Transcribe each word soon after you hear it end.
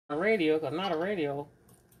radio, because not a radio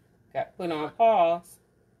got put on pause.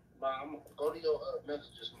 Mom, go to your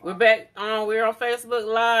messages, Mom. We're back on. We're on Facebook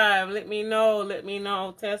Live. Let me know. Let me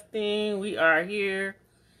know. Testing. We are here.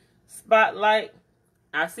 Spotlight.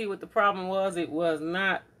 I see what the problem was. It was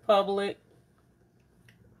not public,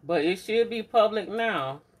 but it should be public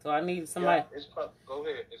now. So I need somebody. Yeah, it's public. Go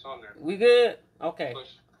ahead. It's on there. We good? Okay. Push.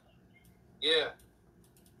 Yeah.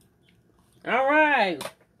 All right.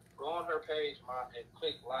 Go on her page, Mom, and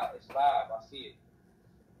click live. It's live. I see it.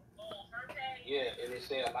 Her page? Yeah, and it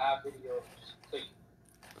said live video. Just click.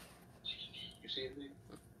 You see it?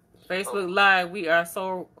 Facebook Live. We are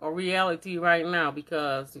so a reality right now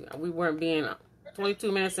because we weren't being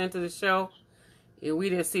 22 minutes into the show and we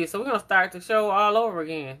didn't see it. So we're going to start the show all over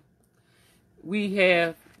again. We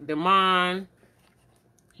have Dahmon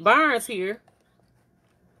Barnes here.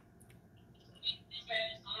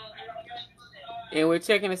 And we're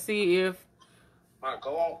checking to see if...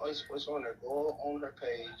 Go on. It's on there. Go on her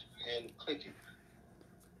page and click it.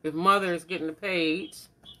 If Mother is getting the page.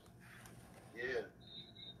 Yeah.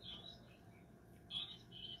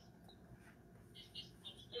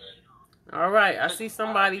 All right. I see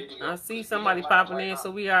somebody popping in.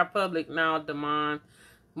 So we are public now, Dahmon.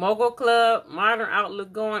 Mogul Club, Modern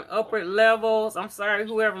Outlook going upward levels. I'm sorry,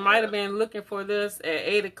 whoever might have been looking for this at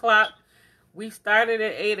 8 o'clock. We started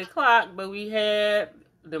at 8 o'clock, but we had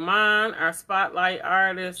Dahmon, our spotlight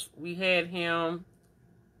artist. We had him.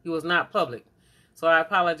 He was not public. So I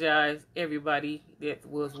apologize, everybody that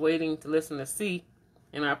was waiting to listen to C.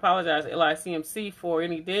 And I apologize, LICMC, for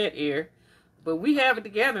any dead air. But we have it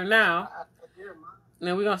together now.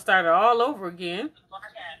 Now we're going to start it all over again.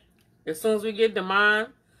 As soon as we get Dahmon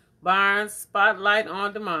Barnes, spotlight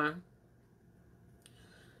on Dahmon.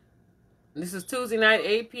 This is Tuesday night,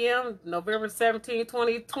 8 p.m., November 17,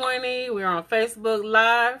 2020. We're on Facebook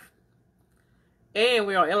Live. And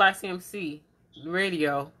we're on LICMC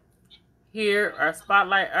Radio. Here, our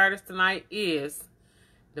spotlight artist tonight is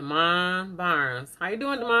Dahmon Barnes. How you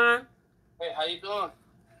doing, Dahmon? Hey, how you doing?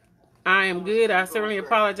 I am good. I certainly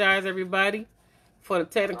apologize, everybody, for the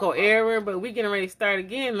technical error, but we getting ready to start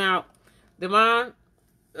again now. Dahmon,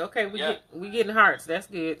 okay, we getting hearts. That's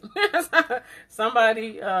good.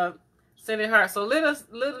 Somebody sending hearts. So let us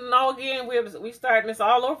know again. We starting this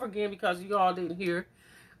all over again because you all didn't hear.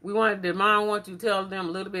 We wanted Dahmon want you to tell them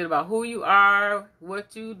a little bit about who you are,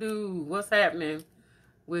 what you do, what's happening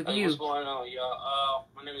with you. What's going on, y'all?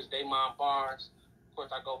 My name is Dahmon Barnes. Of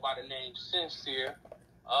course, I go by the name Sincere.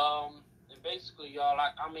 And basically, y'all, I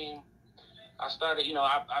started,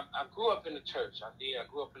 I grew up in the church. I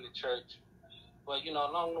grew up in the church. But,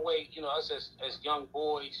 along the way, us as young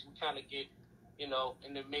boys, we kind of get, in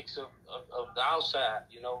the mix of the outside,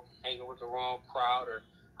 hanging with the wrong crowd or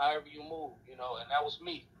however you move, and that was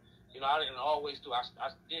me. I didn't always do. I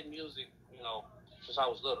did music, since I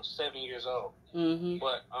was little, 7 years old. Mm-hmm.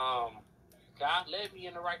 But God led me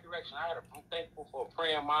in the right direction. I'm thankful for a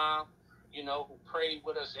praying mom, who prayed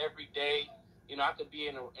with us every day. I could be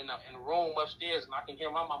in a room upstairs and I can hear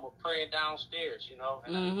my mama praying downstairs,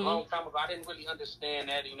 And Mm-hmm. a long time ago, I didn't really understand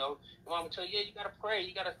that, My mama would tell you, you got to pray.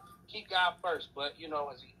 You got to keep God first. But,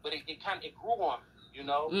 but it grew on me,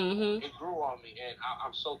 Mm-hmm. It grew on me. And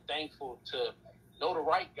I'm so thankful to know the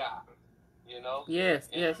right God, Yes,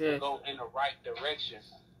 and yes. go in the right direction.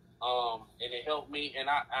 And it helped me. And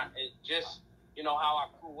it just, how I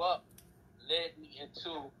grew up led me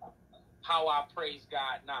into how I praise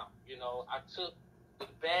God now. I took the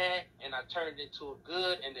bad and I turned it into a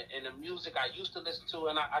good, and the music I used to listen to,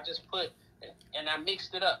 and I just put, and I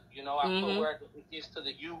mixed it up. I Mm-hmm. put where it gets to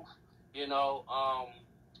the youth, and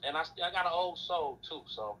I got an old soul too,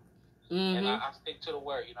 so. Mm-hmm. And I stick to the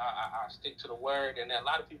word, I stick to the word, and a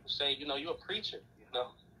lot of people say, you're a preacher,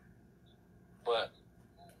 but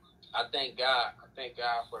I thank God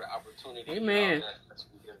for the opportunity. Amen.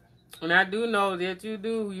 And I do know that you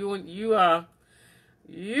do.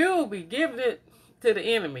 You'll be giving it to the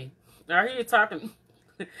enemy. I hear you talking.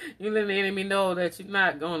 You let the enemy know that you're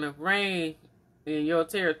not going to reign in your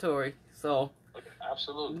territory. So,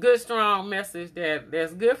 absolutely, good, strong message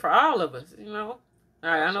that's good for all of us. All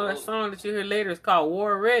right, I know that song that you hear later is called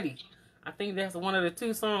 "War Ready." I think that's one of the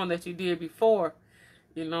two songs that you did before.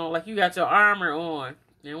 Like you got your armor on.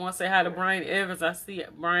 And I want to say hi to Brian Evans. I see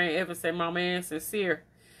Brian Evans say my man Sincere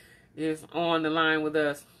is on the line with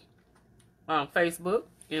us on Facebook,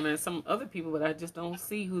 and then some other people, but I just don't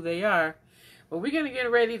see who they are. But we're going to get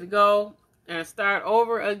ready to go and start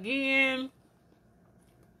over again.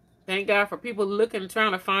 Thank God for people looking,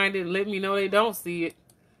 trying to find it, and letting me know they don't see it.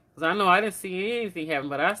 Because I know I didn't see anything happen,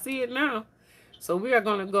 but I see it now. So we are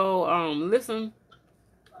going to go listen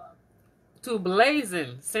to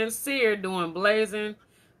blazing. Sincere doing blazing.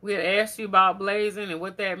 We had asked you about blazing and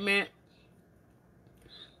what that meant.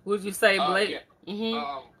 Would you say blazing?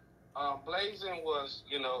 Yeah. Blazing was,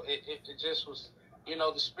 it just was,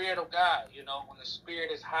 the Spirit of God. When the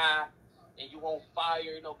Spirit is high and you on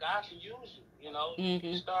fire, God can use you. Mm-hmm.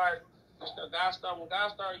 When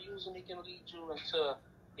God start using, He can lead you into,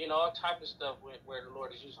 all type of stuff where the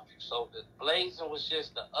Lord is using you. So the blazing was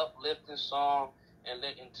just the uplifting song and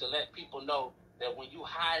to let people know that when you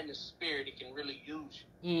high in the Spirit, it can really use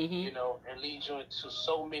you, mm-hmm. And lead you into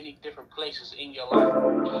so many different places in your life.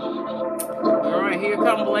 All right, here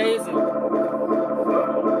come blazing.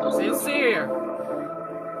 Sincere.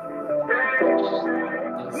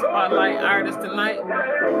 The spotlight artist tonight.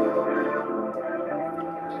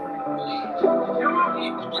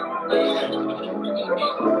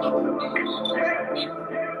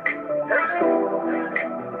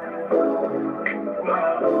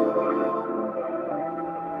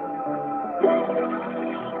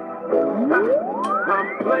 I'm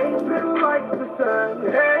blazing like the sun.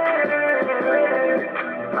 Hey,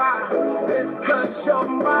 it's such a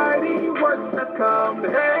mighty work to come.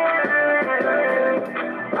 Hey,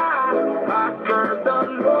 I serve the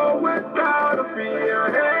Lord without a fear.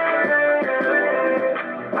 Hey,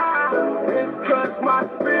 it's 'cause my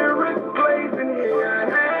spirit's blazing here.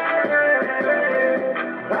 Hey,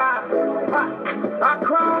 I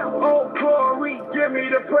cry, oh glory, give me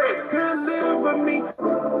the praise, deliver me.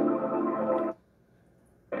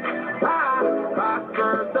 I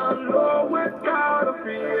serve the Lord without a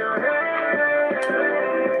fear. Hey,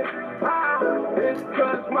 it's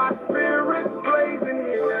 'cause my spirit's blazing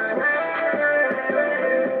here. Hey,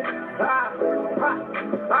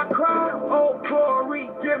 I cry, oh glory,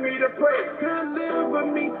 give me the praise, deliver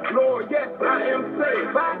me, Lord, yes, I am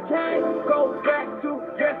saved. I can't go back to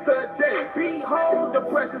yesterday. Behold the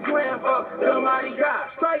precious Lamb of the mighty God.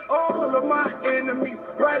 Strike all of my enemies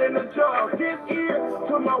right in the jaw. Give ear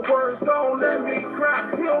to my words, don't let me cry.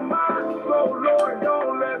 Heal my soul, Lord,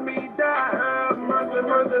 don't let me die. Have mercy,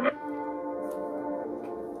 mercy.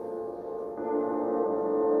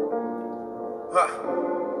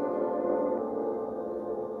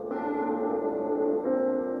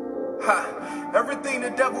 Everything the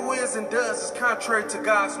devil is and does is contrary to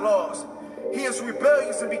God's laws. He is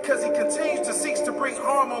rebellious, and because he continues to seek to bring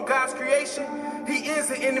harm on God's creation, he is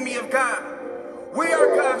an enemy of God. We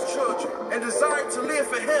are God's children and desire to live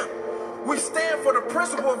for him. We stand for the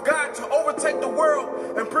principle of God to overtake the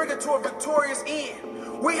world and bring it to a victorious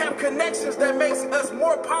end. We have connections that makes us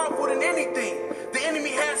more powerful than anything the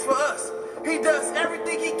enemy has for us. He does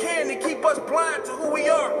everything he can to keep us blind to who we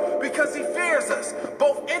are because he fears us,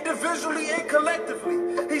 both individually and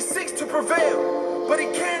collectively. He seeks to prevail, but he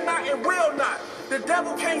cannot and will not. The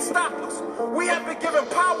devil can't stop us. We have been given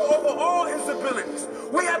power over all his abilities.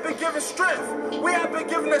 We have been given strength. We have been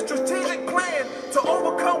given a strategic plan to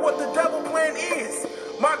overcome what the devil plan is.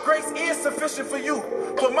 My grace is sufficient for you,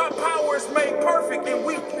 for my power is made perfect in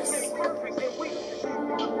weakness.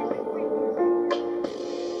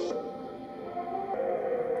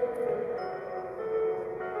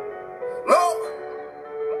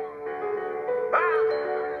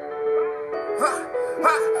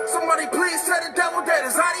 Somebody please tell the devil that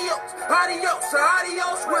it's adios, adios,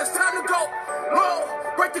 adios, when it's time to go. Lord,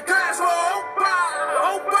 break the glass, Lord,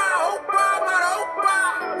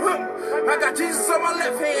 I got Jesus on my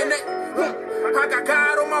left hand, I got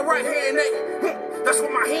God on my right hand, that's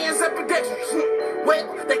what my hands up against. Well,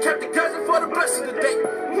 they kept the cousin for the blessing today.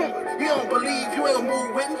 You don't believe you ain't gonna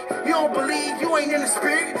move with me. You don't believe you ain't in the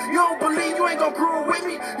spirit. You don't believe you ain't gonna groove with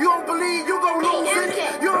me. You don't believe you gonna lose with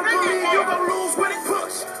it. You don't believe you gonna lose with it.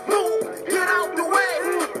 Push, move, get out the way.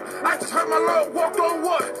 I just heard my Lord walk on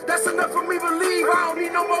water. That's enough for me to believe. I don't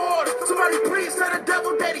need no more order. Somebody please tell the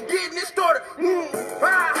devil that he getting this started.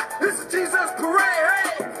 This is Jesus parade.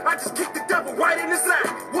 Hey, I just kicked the devil right in his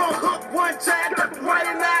eye. One hook, one jab, got him right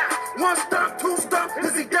in the eye. One stump, two stump,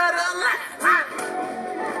 is he dead or alive?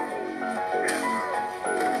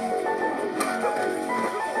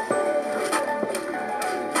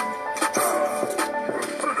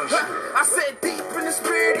 I said deep in the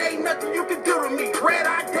spirit, ain't nothing you can do to me. Red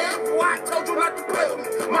eye devil, I told you not to play with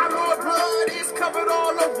me. My Lord blood is covered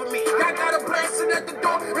all over me. I got a blessing at the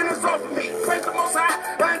door and it's off of me. Praise the Most High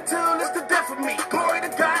until it's the death of me. Glory to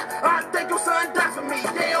God, I thank your son died for me.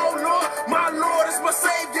 Yeah, oh Lord, my Lord is my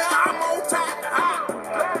Savior. I'm on time.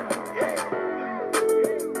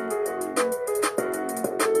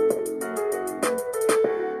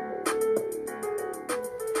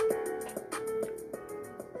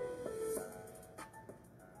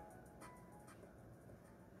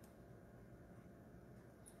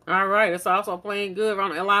 All right. right. It's also playing good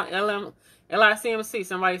on LICMC.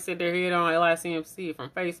 Somebody said they're here on LICMC from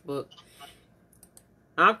Facebook.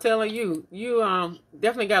 I'm telling you, you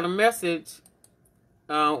definitely got a message,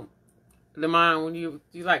 Dahmon, when you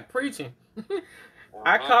like preaching.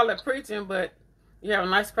 I call it preaching, but you have a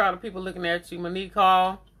nice crowd of people looking at you. Monique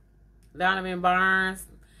Hall, Donovan Barnes,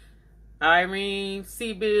 Irene,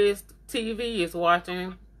 CBiz TV is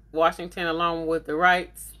watching, Washington along with the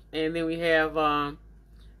Wrights. And then we have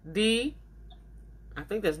D, I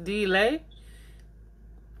think that's D. Lay,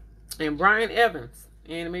 and Brian Evans,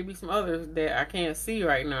 and maybe some others that I can't see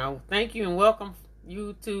right now. Thank you and welcome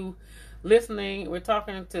you to listening. We're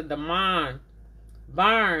talking to Dahmon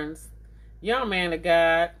Barnes, young man of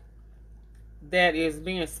God, that is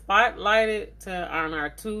being spotlighted on our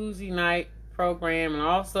Tuesday night program, and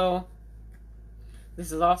also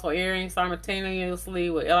this is also airing simultaneously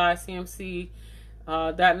with LICMC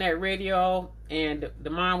 .net radio. And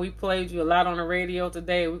Dahmon, we played you a lot on the radio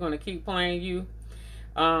today. We're going to keep playing you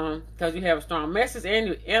because you have a strong message,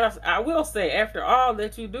 and I will say, after all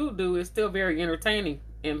that you do, it's still very entertaining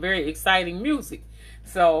and very exciting music.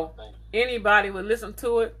 So anybody would listen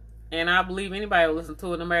to it, and I believe anybody will listen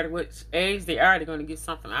to it, no matter which age they are. They're going to get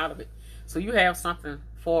something out of it. So you have something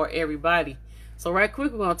for everybody. So right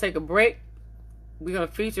quick, we're going to take a break. We're going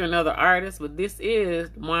to feature another artist, but this is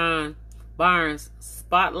Dahmon Barnes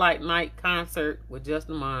Spotlight Night Concert with Just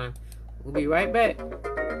Dahmon. We'll be right back.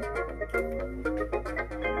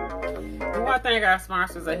 We want to thank our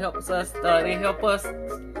sponsors that help us. They help us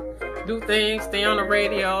do things, stay on the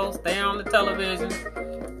radio, stay on the television.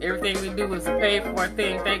 Everything we do is a paid for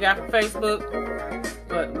thing. Thank God for Facebook,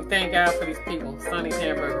 but we thank God for these people. Sonny's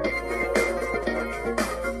Hamburger.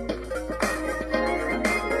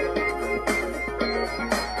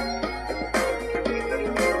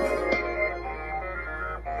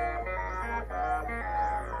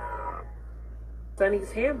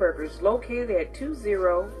 Sonny's Hamburgers, located at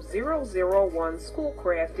 20001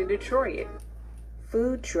 Schoolcraft in Detroit.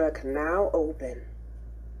 Food truck now open.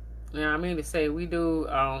 Yeah, I mean to say, we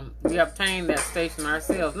obtained that station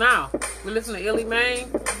ourselves. Now, we listen to Illy Maine.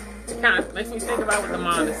 It kind of makes me think about what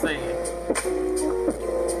Dahmon is saying.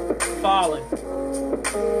 Falling.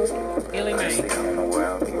 Illy Maine. I don't know where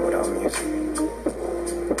I'll be without music.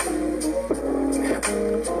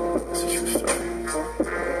 It's a true story.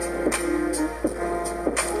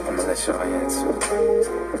 I'm gonna let y'all in too.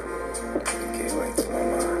 Can't wait to my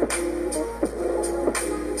mind.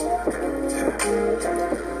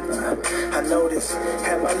 I noticed,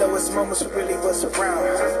 had my lowest moments really was around.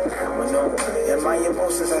 When no one in my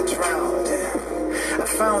emotions I drowned. I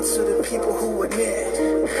found to the people who admit,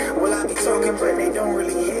 well, I be talking but they don't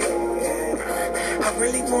really hear. I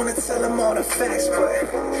really wanna tell them all the facts, but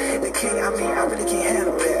they can't, I really can't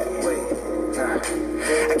handle that. Wait, nah, I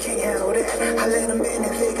can't handle that. I let them in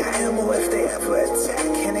and they got ammo if they ever attack.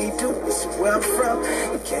 And they do, it's where I'm from.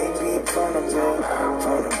 You can't be vulnerable.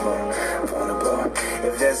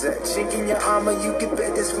 If there's a chink in your armor, you can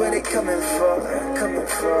bet that's where they coming for.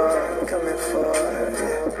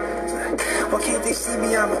 Why can't they see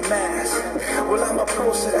me? I'm a mask. Well, I'm a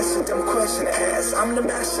pro, so that's a dumb question to ask. I'm the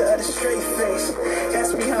master of the straight face.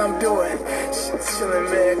 Ask me how I'm doing. Shit, chillin',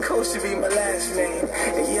 man. Cole should be my last name.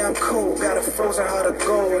 And yeah, I'm cool. Got a frozen heart of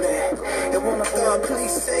gold. And when I thought,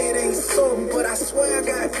 please say it ain't so. But I swear I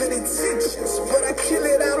got good intentions. But I kill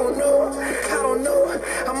it, I don't know.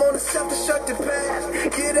 I'm on a self-destructive path.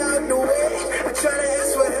 Get out the way. I try to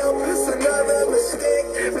ask for help. It's another mistake.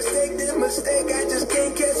 Mistake. I just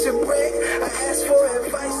can't catch a break. I ask for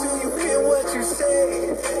advice. Do you hear what you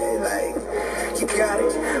say? Like, you got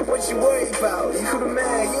it. What you worry about? You the man.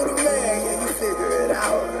 Yeah, you figure it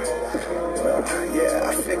out. Well, yeah,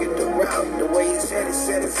 I figured the route. The way it's headed,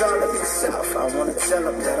 said it's all up the south. I wanna tell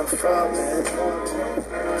them that I'm falling.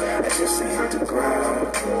 I just ain't hit the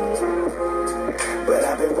ground. But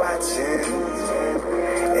I've been watching,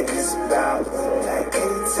 and it's about like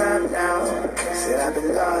any time now. Said I've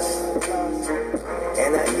been lost,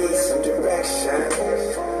 and I need some direction.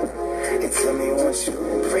 And tell me, won't you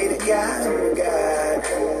pray to God, oh God?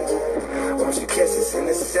 Won't you catch this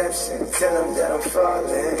interception? Tell them that I'm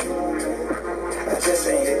falling. I just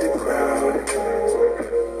ain't hit the ground,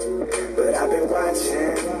 but I've been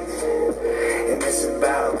watching, and it's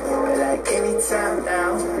about like any time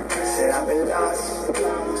now. Said I've been lost,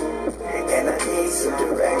 and I need some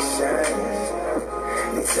direction.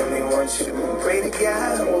 They tell me, won't you pray to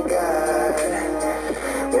God, oh God?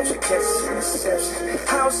 Won't you catch the reception?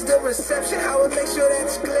 How's the reception? How it make sure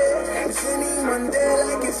that's clear? Is anyone there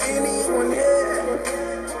like is anyone here?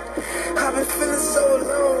 I've been feeling so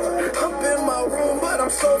alone, up in my room, but I'm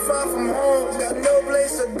so far from home, got no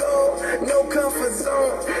place to go, no comfort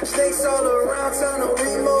zone. Snakes all around town, no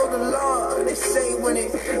remote the lawn. They say when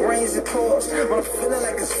it rains it pours, but I'm feeling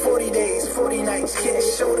like it's 40 days, 40 nights. Can't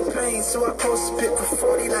show the pain, so I post a pic for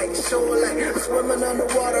 40 likes. Show a light, I'm swimming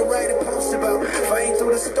underwater, write a post about fighting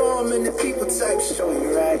through the storm and the people type. Show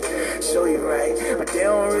you right, but they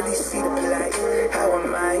don't really see the plight. How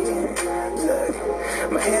am I? Look,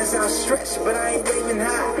 my hands outstretched, but I ain't waving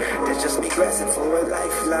high. That's just me grasping for a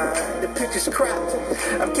lifeline. The picture's cropped.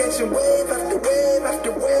 I'm catching wave after wave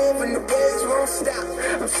after wave, and the waves won't stop.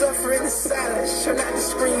 I'm suffering in silence, try not to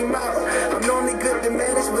scream out. I'm normally good to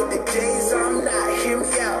manage, but the days I'm not. Hear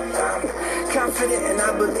me out. I'm confident and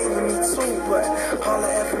I believe in me too, but all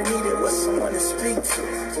I ever needed was someone to speak to,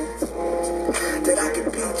 that I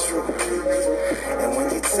could be true. And when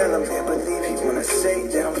you tell them, they believe you when I say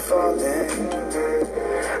that I'm falling.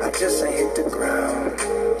 I just ain't hit the ground,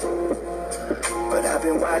 but I've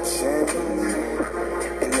been watching,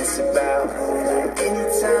 and it's about like any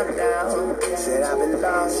time now. Said I've been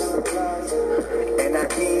lost, and I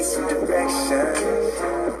need some direction.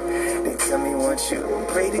 They tell me, won't you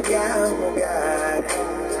pray to God, oh God,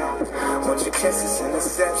 won't you catch this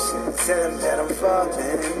interception? Tell them that I'm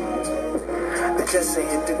falling. I just ain't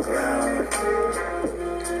hit the ground,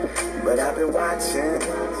 but I've been watching,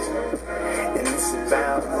 and it's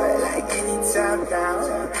about like any time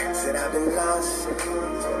now. Said I've been lost,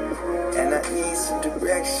 and I need some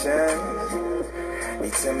direction. They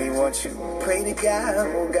tell me, won't you pray to God,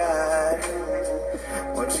 oh God,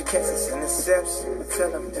 won't you catch this interception? Tell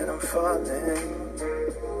them that I'm falling,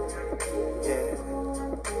 yeah.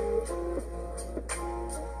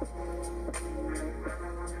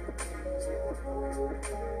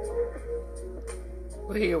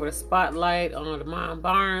 We're here with a spotlight on Dahmon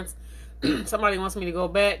Barnes. Somebody wants me to go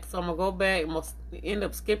back, so I'm going to go back. I'm going to end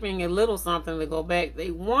up skipping a little something to go back.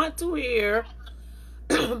 They want to hear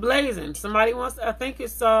Blazing. Somebody wants to, I think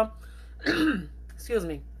it's, excuse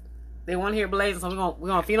me. They want to hear Blazing, so we're going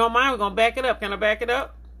to, if you don't mind, we're going to back it up. Can I back it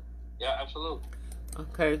up? Yeah, absolutely.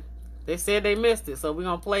 Okay. They said they missed it, so we're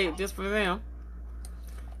going to play it just for them.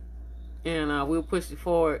 And we'll push it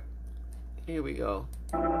forward. Here we go.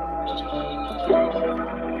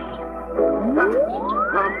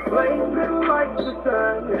 I'm blazing like the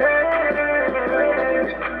sun. Hey,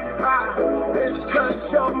 it's just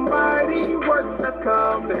your mighty works that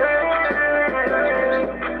come. Hey,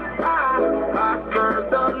 I serve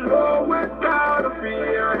the Lord without a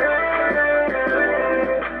fear. Hey,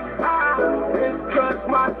 it's just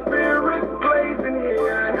my spirit's blazing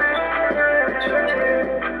here. Hey,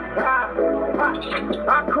 I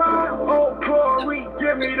cry, oh glory,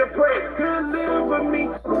 give me the praise, deliver me.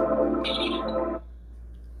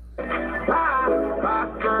 I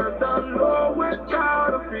serve the Lord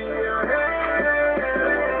without a fear. Hey,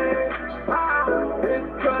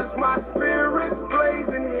 it's just my spirit's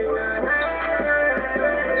blazing here. Hey,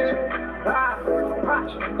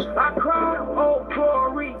 I cry, oh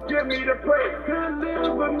glory, give me the praise,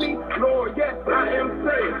 deliver me, Lord, yes, I am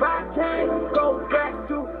saved. I can't go back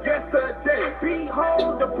to yesterday.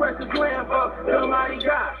 Behold the precious Lamb of the mighty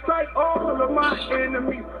God. Strike all of my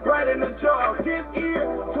enemies right in the jaw. Give ear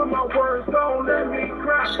to my words, don't let me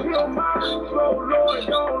cry. Heal my soul, Lord,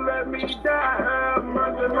 don't let me die. Have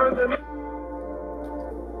mercy, mercy.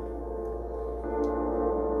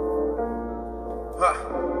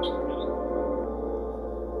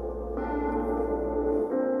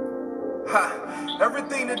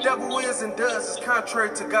 Everything the devil is and does is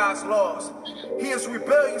contrary to God's laws. He is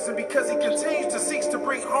rebellious, and because he continues to seek to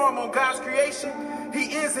bring harm on God's creation,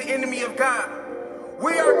 he is the enemy of God.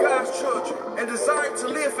 We are God's children and desire to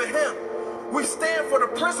live for him. We stand for the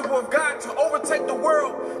principle of God to overtake the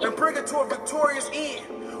world and bring it to a victorious end.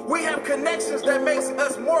 We have connections that makes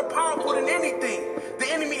us more powerful than anything the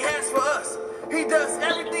enemy has for us. He does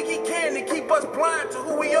everything he can to keep us blind to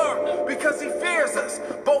who we are because he fears us,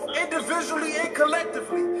 both individually and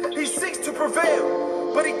collectively. He seeks to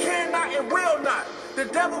prevail, but he cannot and will not. The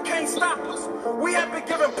devil can't stop us. We have been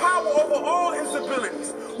given power over all his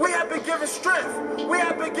abilities. We have been given strength. We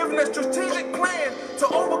have been given a strategic plan to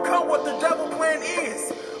overcome what the devil plan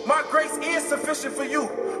is. My grace is sufficient for you,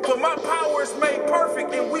 for my power is made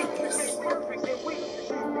perfect in weakness.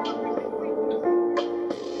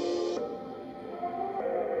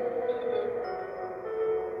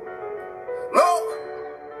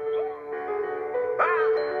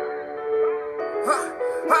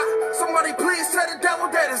 Somebody please tell the devil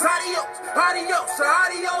that it's adios, adios,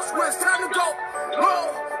 adios, when it's time to go. Lord,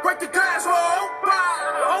 break the glass, oh,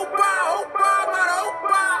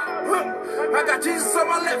 I got Jesus on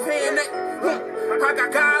my left hand, I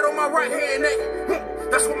got God on my right hand,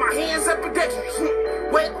 That's why my hands ambidextrous.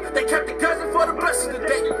 Well, they kept the cousin for the blessing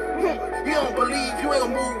today. You don't believe you ain't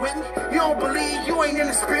gonna move with me. You don't believe you ain't in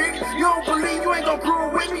the spirit. You don't believe you ain't gonna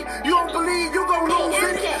groove with me. You don't believe you gonna lose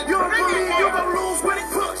with it. You don't believe you gonna lose with it.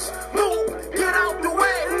 Push, move, get out the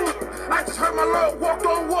way. I just heard my Lord walked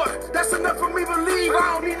on water. That's enough for me to believe.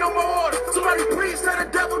 I don't need no more order. Somebody please tell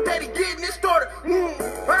the devil that he getting this started.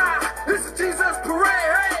 This is Jesus parade.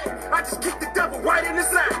 Hey, I just kicked the devil right in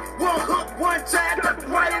his eye. One hook, one jab, left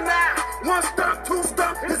him right in the eye. One stump, two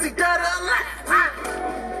stump, is he dead or alive?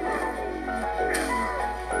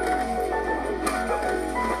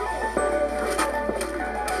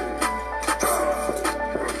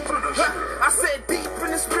 I said deep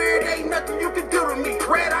in the spirit, ain't nothing you can do to me.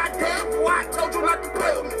 Red eye devil, I told you not to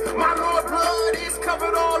play with me. My Lord blood is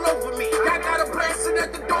covered all over me. I got a blessing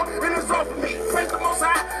at the door and it's off of me. Praise the Most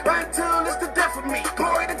High until it's the death of me.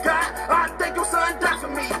 Glory to God, I thank your son died for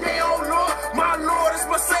me. Yeah, oh Lord, my Lord is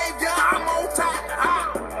my Savior. I'm on time.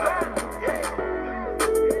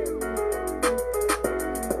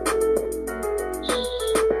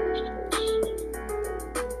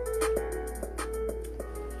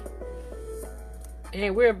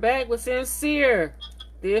 And we're back with Sincere.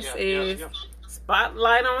 This is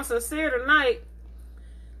Spotlight on Sincere tonight.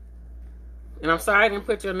 And I'm sorry I didn't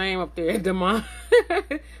put your name up there, Dahmon.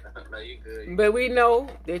 No, you good. But we know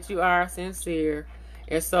that you are sincere.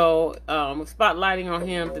 And so spotlighting on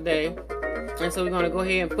him today. And so we're going to go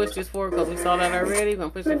ahead and push this forward because we saw that already. We're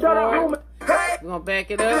going to push it forward. We're going to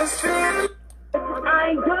back it up.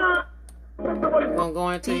 We're going to go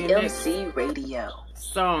into your next Radio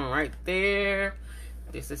song right there.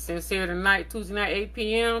 This is Sincere tonight, Tuesday night, 8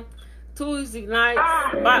 p.m. Tuesday night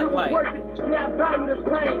Spotlight. Yeah, I value this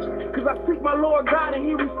pain, cause I seek my Lord God and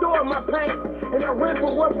he restored my pain. And I ran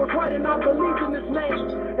for what was right and I believed in his name.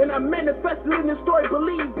 And I manifested in this story,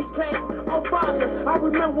 believe became. Oh Father, I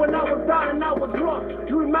remember when I was down and I was lost.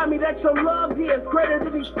 You remind me that your love here is greater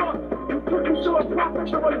than these thoughts. You took me to a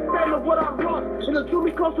process of understanding what I've lost. And it drew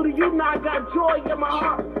me closer to you, now I got joy in my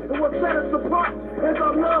heart. And what set us apart is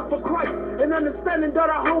our love for Christ. And understanding that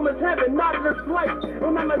our home is heaven, not in a slave.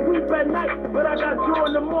 And I might weep at night, but I got joy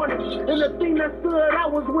in the morning. And the thing that stood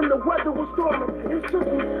out was when the weather was storming. It took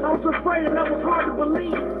me, I was afraid and that was hard to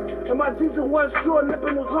believe. And my Jesus was sure,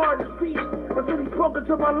 nothing was hard to see. Until he spoke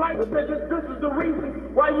into my life and said, this is the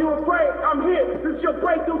reason why you afraid. I'm here, this is your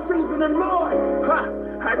breakthrough season, and Lord,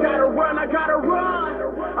 I gotta run, I gotta run.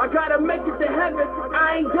 I gotta make it to heaven,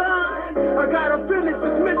 I ain't done. I gotta finish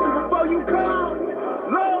this mission before you come.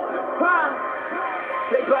 Lord,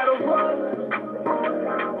 they gotta run.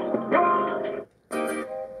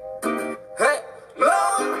 Hey,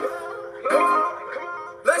 Lord,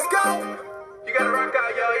 let's go. You gotta rock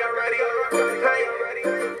out, y'all ready? Hey,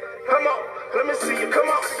 come on, let me see you. Come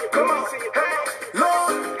on. Hey,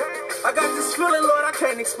 Lord, I got this feeling, Lord, I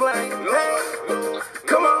can't explain. Hey,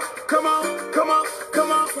 come on.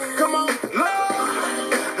 Lord,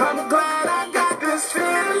 I'm glad I got this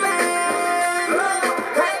feeling. Lord,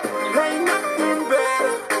 hey, ain't nothing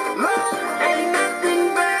better. Lord, ain't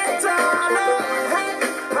nothing better. Lord, hey,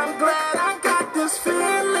 I'm glad I got this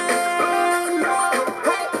feeling. Lord,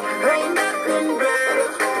 hey, ain't nothing better.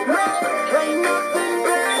 Lord, ain't nothing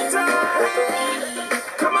better. Hey,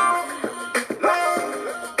 come on. Lord,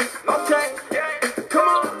 okay, come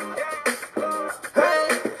on. Hey,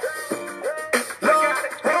 Lord,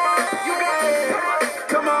 hey, you got it.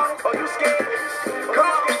 Come on. Oh, you scared? Come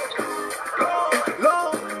on.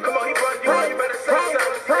 Lord, come on. He brought you on. You better say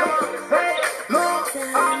something. Come on. Hey,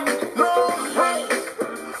 Lord, hey.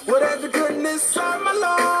 Whatever the goodness of my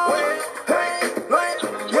Lord. Hey,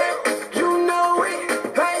 yeah, you know it.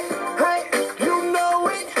 Hey, you know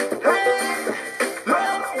it. Hey,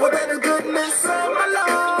 Lord, whatever the goodness of my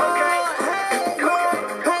Lord. Hey, Lord,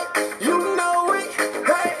 hey, you know it.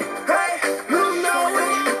 Hey, you know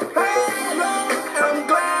it. Hey, Lord, I'm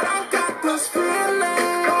glad I got this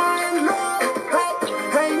feeling. Lord, hey,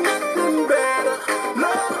 ain't nothing better.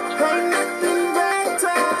 Lord, ain't nothing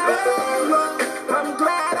better. Lord, I'm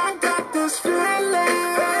glad I got this feeling.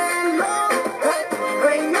 Lord, hey,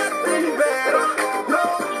 ain't nothing better.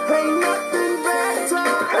 Lord, ain't nothing better.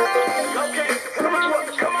 Hey, okay, come on,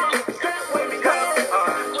 step with me, hey,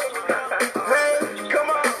 come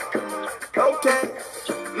on, okay,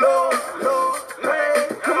 Lord, hey,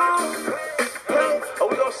 come on, hey, oh,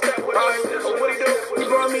 we gonna step with him. Oh, what he do? He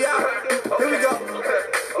brought me out. Here we go.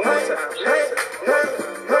 Hey,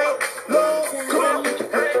 Lord, come on,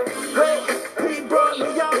 hey, he brought me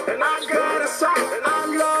out, and I got a song, and I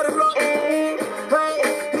love the Lord. Hey,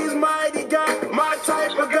 he's mighty God, my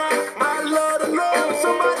type of God, I love the Lord.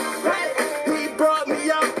 Somebody, hey, he brought me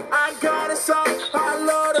out, I got a song, I love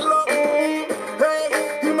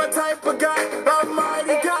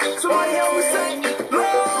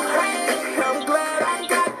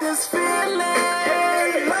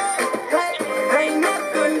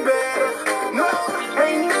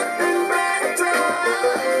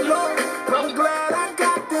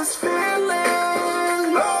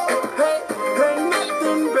feeling. No, hey, ain't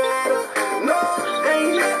nothing better. No,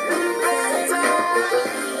 ain't nothing better.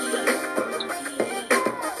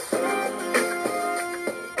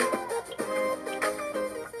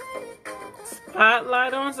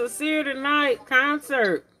 Spotlight on Sincere tonight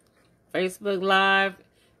concert, Facebook Live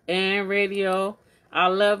and radio. I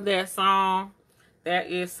love that song.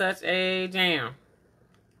 That is such a jam,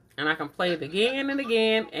 and I can play it again and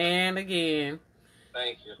again and again.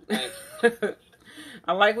 Thank you. Thank you.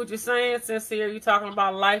 I like what you're saying, Sincere. You're talking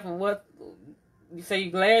about life and what you say.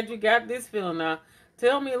 You're glad you got this feeling. Now,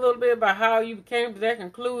 tell me a little bit about how you came to that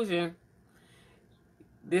conclusion.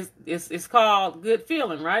 This it's called good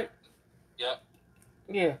feeling, right? Yep.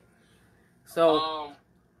 Yeah. So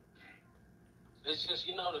it's just,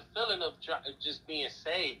 you know, the feeling of just being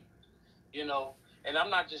saved, you know. And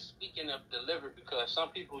I'm not just speaking of delivered, because some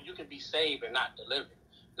people, you can be saved and not delivered.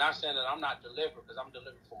 Not saying that I'm not delivered, because I'm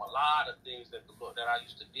delivered from a lot of things that the Lord that I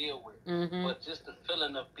used to deal with. Mm-hmm. But just the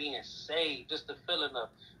feeling of being saved, just the feeling of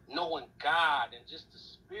knowing God, and just the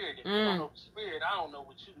Spirit. If you don't know the Spirit, I don't know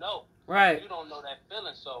what you know. Right. You don't know that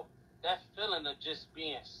feeling. So that feeling of just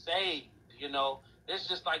being saved, you know, it's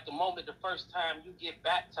just like the moment, the first time you get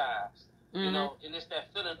baptized, you know, and it's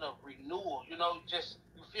that feeling of renewal, you know, just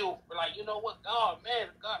you feel like, you know what, God, man,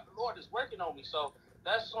 God, the Lord is working on me. So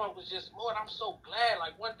that song was just, Lord, I'm so glad.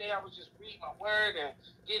 Like one day I was just reading my word and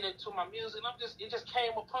getting into my music, and it just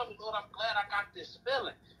came upon me, Lord, I'm glad I got this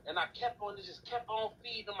feeling. And I kept on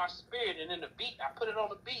feeding my spirit, and then the beat, I put it on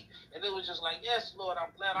the beat, and it was just like, yes, Lord,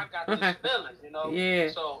 I'm glad I got this feeling, you know?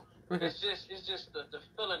 Yeah. So it's just the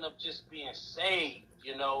feeling of just being saved,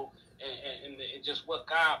 you know, and just what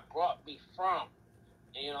God brought me from.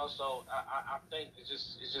 And, you know, so I think it's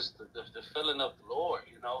just the feeling of the Lord,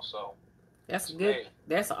 you know, so. That's good. Great.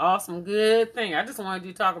 That's an awesome, good thing. I just wanted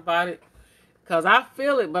you to talk about it because I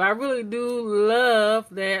feel it, but I really do love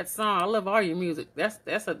that song. I love all your music. That's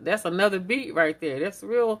another beat right there. That's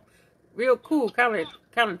real cool. Kind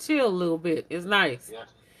of chill a little bit. It's nice. Yeah.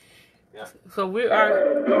 Yeah. So we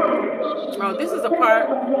are. Oh, this is a part.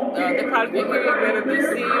 They probably can hear you better than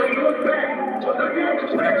see you. But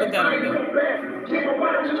I put that on there.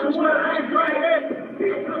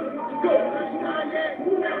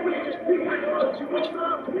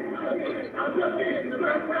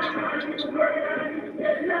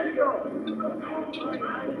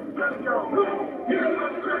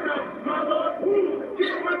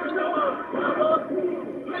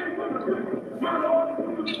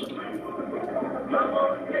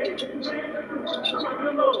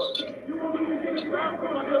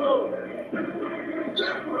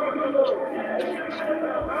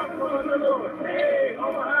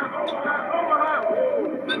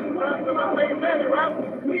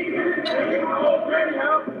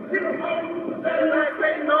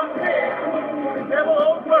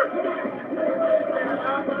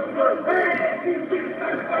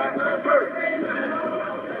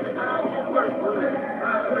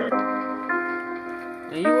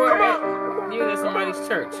 And you were at somebody's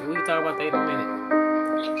church. We can talk about that in a minute.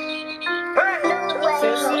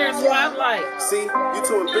 Sincere Spotlight. See, you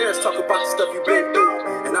too embarrassed talk about the stuff you've been through.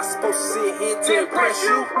 And I'm supposed to sit here to impress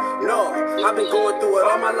you? No, I've been going through it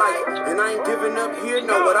all my life, and I ain't giving up here,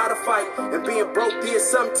 no, without a fight. And being broke did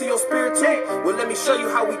something to your spirit too? Well, let me show you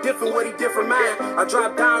how we different, what he different mine. I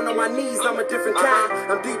drop down on my knees, I'm a different kind.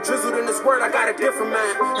 I'm deep drizzled in this word, I got a different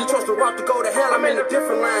mind. You trust the rock to go to hell, I'm in a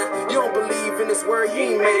different line. You don't believe in this word,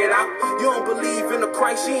 you ain't made it out. You don't believe in the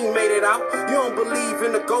Christ, you ain't made it out. You don't believe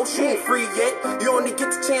in the ghost, you ain't free yet. You only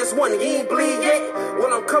get the chance one, you ain't bleed yet.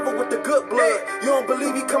 Well, I'm covered with the good blood. You don't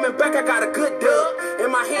believe he coming back, I got a good dub.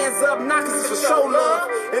 And my hands up, not cause it's for show love.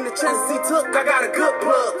 And the chances he took, I got a good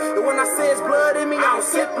plug. And when I say it's blood in me, I don't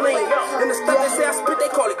sip lean. And the stuff they say I spit, they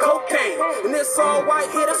call it cocaine. And it's all white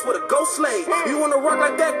here, that's what a ghost slay. You wanna rock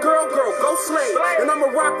like that, girl, go slay. And I'ma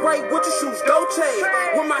rock right with your shoes, Dolce.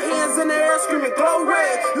 With my hands in the air, screaming glory.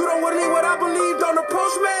 You don't believe what I believe, don't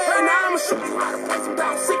approach me. And now I'ma show you how to place them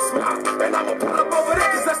down 6 miles. And I'ma pull up over there,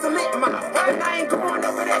 cause that's the lit mile. And I ain't going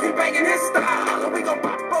over there, he banging his style. And we gon'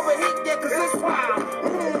 pop over here, yeah, cause it's wild.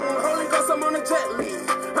 Holy Ghost, I'm on a jet lead.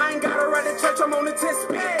 I ain't gotta ride to church, I'm on a 10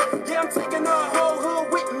 speed. Yeah, I'm taking the whole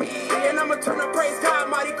hood with me. And I'ma turn to praise God,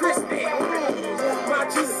 mighty crispy. My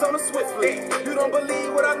Jesus on a swift fleet. You don't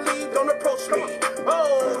believe what I believe, don't approach me.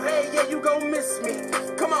 Oh, hey, yeah, you gon' miss me.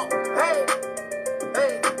 Come on, hey,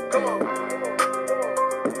 hey, come on.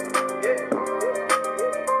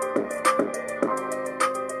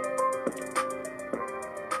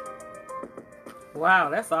 Wow,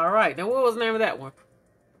 that's all right. Then what was the name of that one?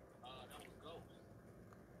 That was Ghost.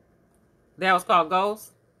 That was called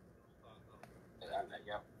Ghost?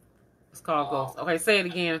 Yeah. It's called Ghost. Okay, say it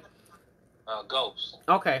again. Ghost.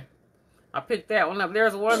 Okay. I picked that one up.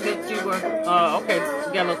 There's one that you were, okay,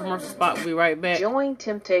 we got a little commercial spot. We'll be right back. Join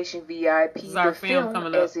Temptation VIP, the film,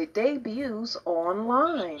 coming up as it debuts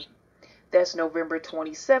online. That's November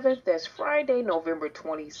 27th. That's Friday, November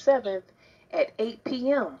 27th at 8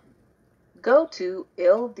 p.m. Go to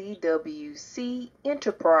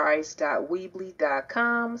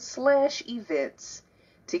ldwcenterprise.weebly.com/events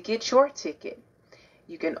to get your ticket.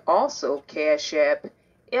 You can also Cash App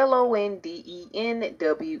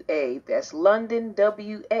LONDENWA, that's London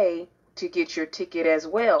WA, to get your ticket as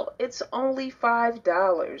well. It's only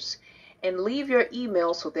 $5. And leave your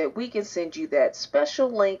email so that we can send you that special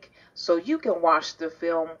link so you can watch the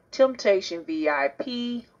film Temptation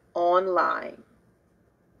VIP online.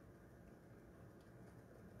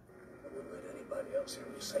 I wouldn't let anybody else hear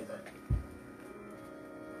you say that.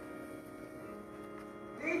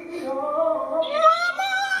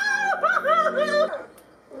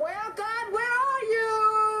 Well, God, where are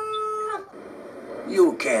you?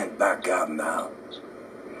 You can't back out now.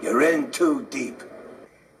 You're in too deep.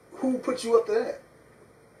 Who put you up to that?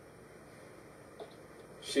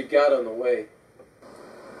 She got on the way.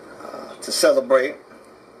 To celebrate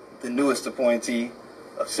the newest appointee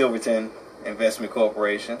of Silverton Investment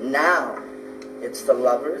Corporation. Now, it's the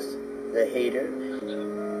lovers, the haters.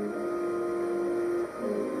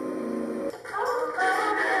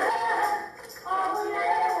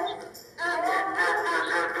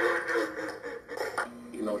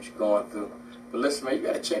 You know what you're going through. But listen, man, you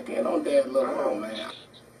gotta check in on Dad a little more, man.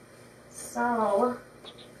 So,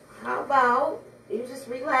 how about you just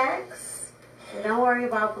relax and don't worry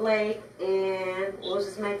about Blake, and we'll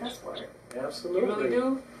just make us work. Absolutely. You really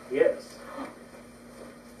do? Yes.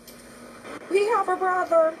 We have a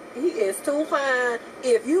brother. He is too fine.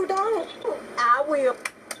 If you don't, I will.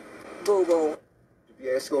 Boo boo. Be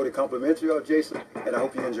escorted complimentary of Jason, and I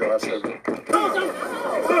hope you enjoy our service.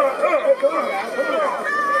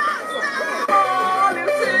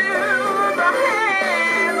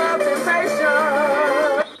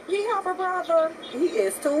 We have a brother. He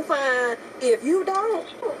is too fine. If you don't,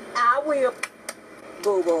 I will.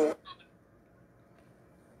 Boo boo.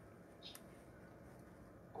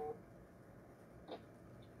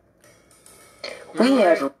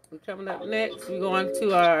 Coming up next, we're going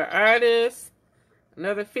to our artist,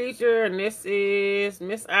 another feature, and this is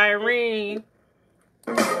Miss Irene.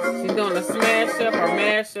 She's doing a smash up or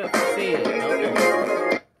mash up said.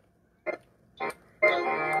 Okay.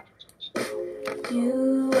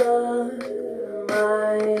 You are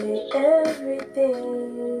my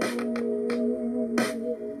everything.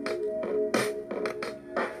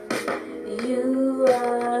 You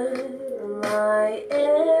are my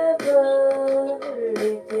everything.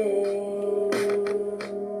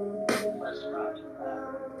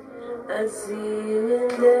 I see you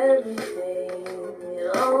in everything,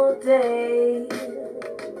 all day.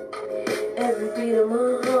 Every beat of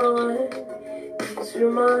my heart keeps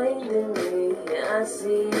reminding me. I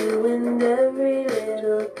see you in every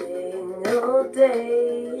little thing, all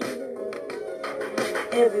day.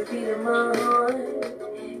 Every beat of my heart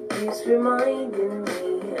keeps reminding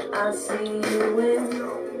me. I see you in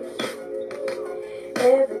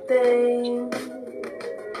everything,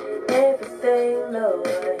 everything, Lord,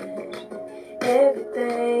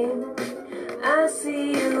 everything. I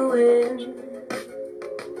see you in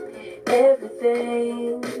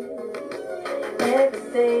everything,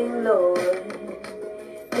 everything, Lord,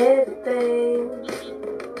 everything.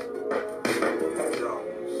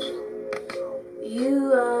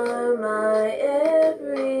 You are my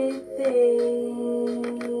everything.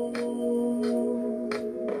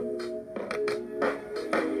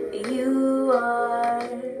 You are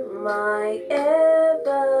my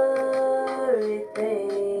everything.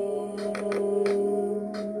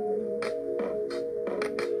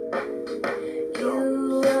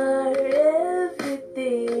 You are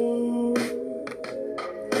everything,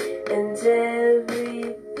 and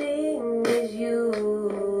everything is you,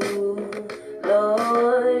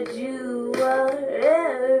 Lord. You are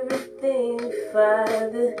everything,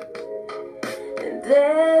 Father, and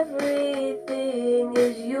everything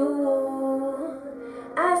is you.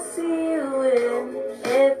 I see you in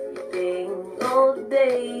everything all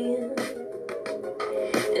day,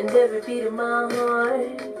 and every beat of my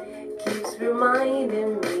heart keeps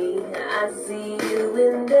reminding me. I see you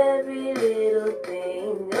in every little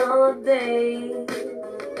thing all day,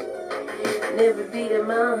 and every beat of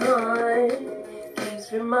my heart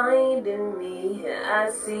keeps reminding me. I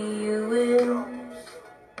see you in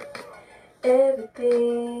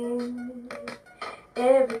everything,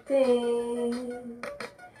 everything,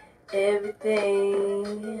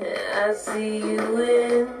 everything. I I see you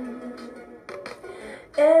in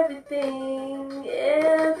everything,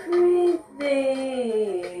 everything,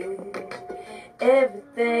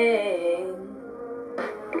 everything.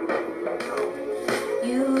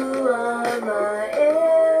 You are my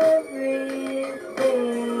everything.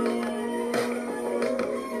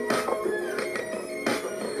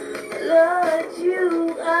 Lord,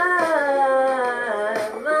 you are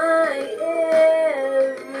my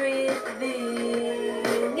everything,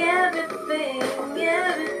 everything,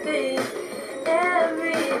 everything,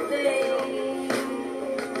 everything.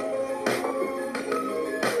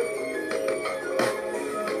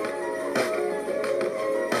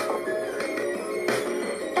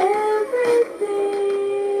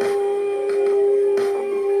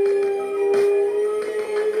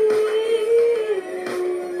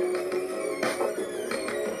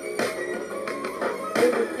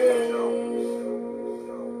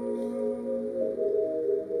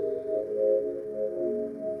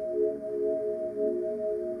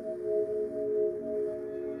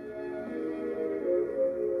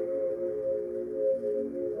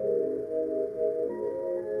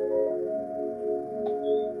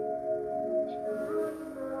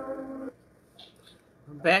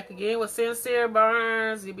 Back again with Sincere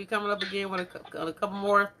Barnes. He'll be coming up again with a couple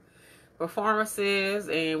more performances,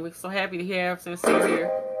 and we're so happy to have Sincere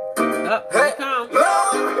here. Up, here he comes.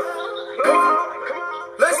 Come on,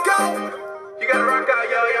 let's go. You gotta rock out,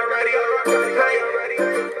 y'all ready? Hey,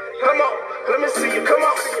 come on, let me see you. Come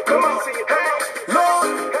on, hey, Lord,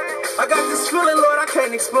 I got this feeling, Lord, I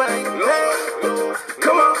can't explain. Hey, come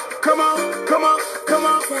on, Lord,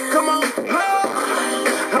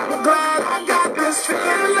 I'm glad I got this feeling.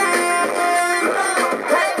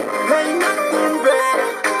 Hey, ain't nothing better.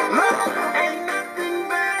 Ain't nothing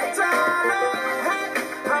better. Hey,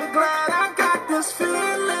 I'm glad I got this feeling.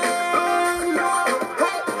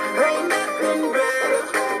 Hey, ain't nothing better.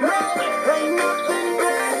 Ain't nothing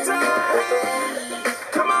better.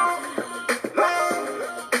 Come on.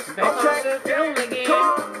 Back on the film again.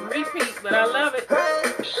 Repeat, but I love it.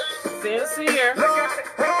 Sincere.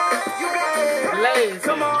 Blazing.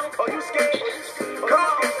 Come on. Oh, you scared? Come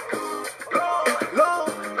on. Lord,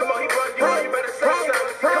 come on, he brought you on, you better say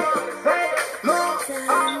something. Come on. Hey, Lord,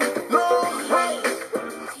 hey.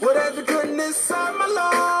 What is the goodness of my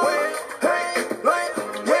Lord? Hey,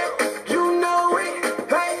 yeah, you know it.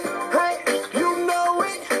 Hey, you know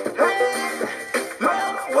it. Hey,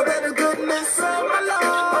 Lord, what is the goodness of my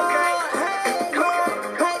Lord? Hey, Lord,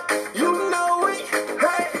 hey, you know it.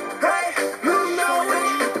 Hey, you know it.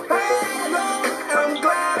 Hey, Lord, I'm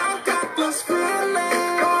glad I got this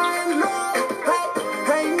feeling. Lord, hey,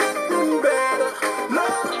 ain't nothing better.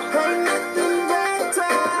 Lord, ain't nothing better.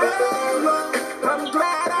 Lord, I'm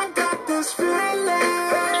glad I got this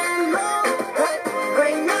feeling. Lord, hey,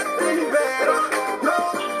 ain't nothing better.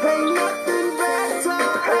 Lord, ain't nothing better.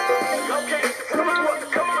 Hey, okay, come on,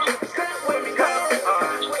 step with me, girl.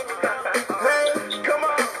 Hey, come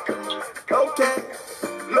on, okay,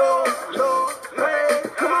 Lord, hey,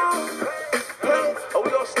 come on. Hey, oh, we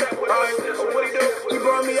gon' step with him. Oh, what he do? He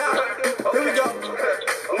brought me out. Here we go.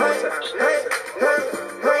 Hey,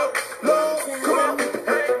 Lord, come on.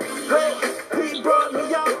 Hey, he brought me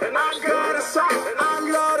out, and I got a song. I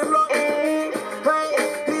love the Lord. Hey,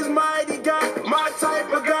 he's mighty God, my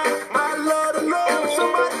type of God. I love the Lord.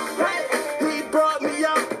 Somebody, hey, he brought me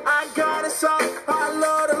out. I got a song. I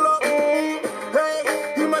love the Lord. Hey,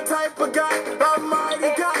 he my type of God,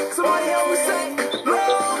 almighty God. Somebody help me say,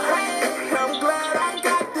 Lord, hey, I'm glad I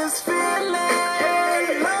got this feeling.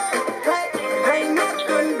 Lord, hey, ain't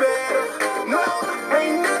nothing better. No,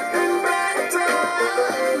 ain't nothing better.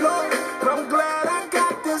 Lord, I'm glad I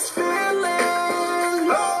got this feeling.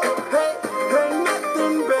 Lord, hey, ain't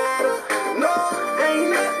nothing better. No, ain't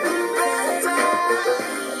nothing better.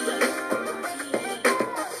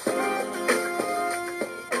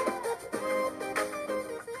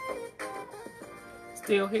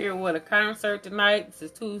 Still here with a concert tonight. This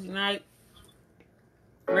is Tuesday night.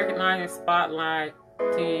 Recognizing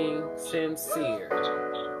Spotlighting Sincere.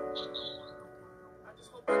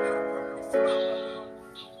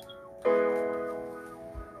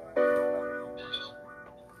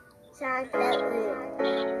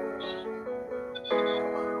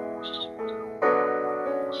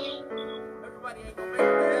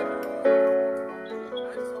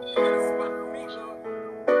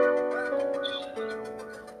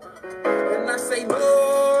 And I say,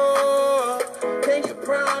 Lord, can you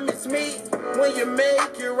promise me when you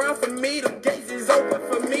make it right for me, the gates is open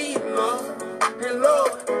for me, Lord. And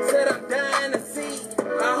Lord, said I'm dying to see.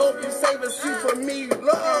 I hope you save a seat for me,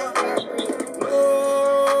 Lord.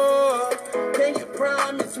 Lord, can you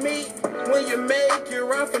promise me me. When you make it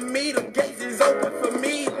right for me, them gates is open for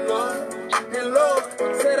me, Lord. And Lord,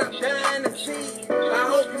 said I'm dying to see. I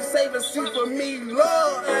hope you save a seat for me,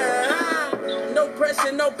 Lord. No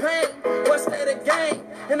pressure, no pain. What's that again?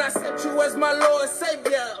 And I accept you as my Lord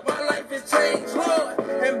Savior. My life is changed, Lord.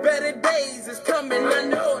 And better days is coming, I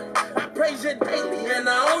know it. I praise you daily, and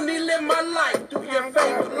I only live my life through your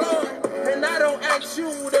favor, Lord. And I don't ask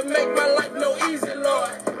you to make my life no easy,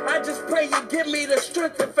 Lord. I just pray you give me the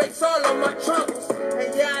strength to face all of my troubles.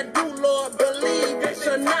 And yeah, I do, Lord, believe they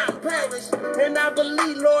shall not perish. And I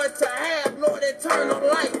believe, Lord, to have, Lord, eternal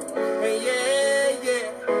life. And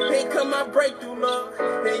here come my breakthrough, Lord.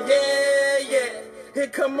 And here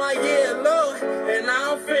come my Lord. And I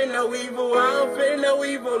don't fear no evil, I don't fear no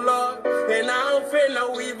evil, Lord. And I don't fear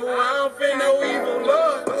no evil, I don't fear no evil,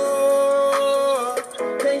 Lord. Oh,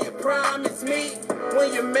 can you promise me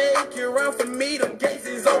when you make it right for me, them gates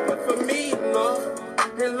is open for me, Lord.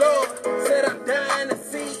 And Lord, said I'm dying to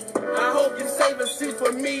see. I hope you save a seat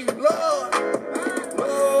for me, Lord.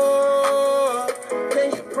 Lord,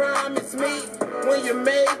 can you promise me when you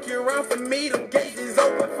make it right for me, them gates is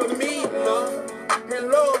open for me, Lord. And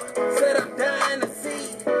Lord, said I'm dying to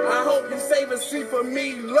see. I hope you save a seat for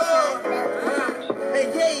me, Lord.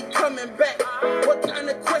 And yeah, he coming back. What kind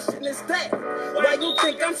of question is that? Why you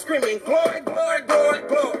think I'm screaming glory, glory, glory,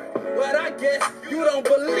 glory? But I guess you don't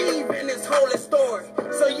believe in this holy story.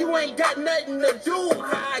 So you ain't got nothing to do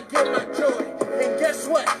how I get my joy. And guess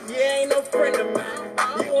what? You ain't no friend of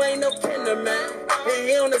mine. You ain't no kin of mine. And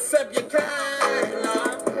he don't accept your kind,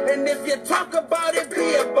 nah. And if you talk about it,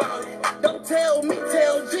 be about it. Don't tell me,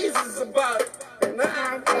 tell Jesus about it.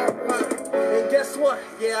 And guess what?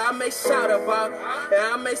 Yeah, I may shout about it.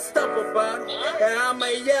 And I may stump about it. And I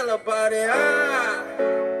may yell about it.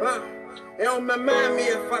 It don't remind me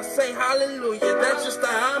if I say hallelujah. That's just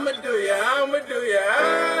how I'ma do ya. I'ma do ya.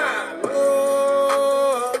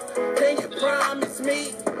 Lord, can you promise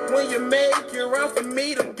me when you make it right for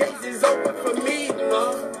me, them gates is open for me,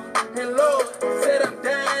 Lord. And Lord, said I'm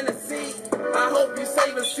dying to see. I hope you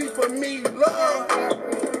save a seat for me, Lord.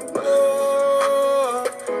 Lord,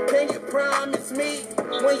 can you promise me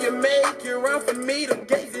when you make it right for me, them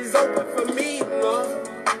gates is open for me, Lord.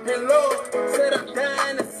 And Lord, said I'm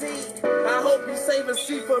dying to see. I hope you save a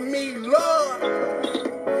seat for me, Lord.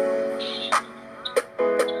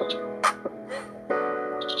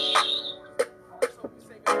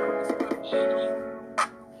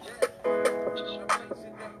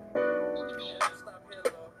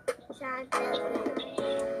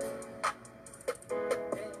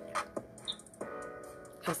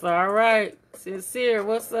 That's all right. Sincere,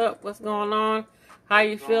 what's up? What's going on? How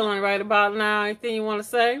you feeling right about now? Anything you want to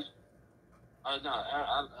say? No,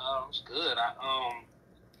 it's good.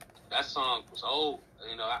 That song was old.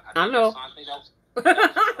 You know, I know. I think that was one of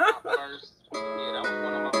my first. Yeah, that was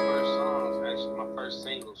one of my first songs. Actually, my first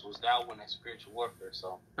singles was that one, that Spiritual Warfare.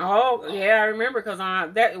 So. Oh yeah, I remember because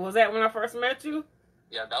that was that when I first met you.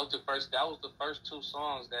 Yeah, that was the first. That was the first two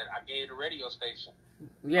songs that I gave the radio station.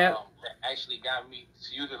 Yeah. That actually got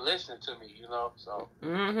you to listen to me. You know, so.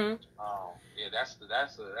 Mhm. Yeah, that's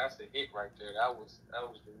a hit right there. That was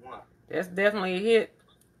the one. That's definitely a hit.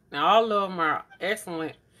 Now all of them are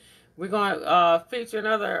excellent. We're going to feature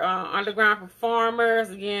another underground performers.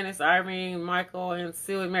 Again, it's Irene, Michael, and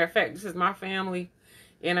Sylvia. Matter of fact, this is my family.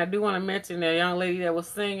 And I do want to mention that young lady that was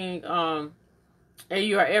singing And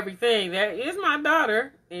You Are Everything. That is my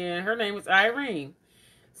daughter, and her name is Irene.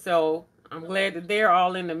 So I'm glad that they're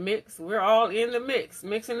all in the mix. We're all in the mix,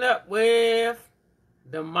 mixing up with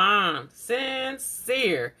Dahmon.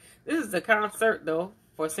 Sincere. This is a concert, though,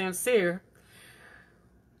 for Sincere,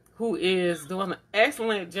 who is doing an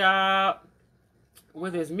excellent job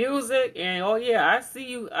with his music. And oh yeah, I see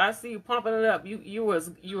you pumping it up. You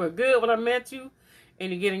were good when I met you,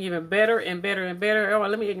 and you're getting even better and better and better. Oh,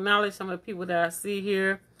 let me acknowledge some of the people that I see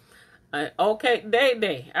here. Okay, Day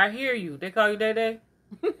Day, I hear you. They call you Day Day?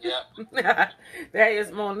 Yeah. That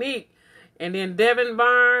is Monique. And then Devin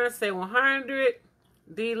Barnes say 100.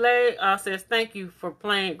 Delay says thank you for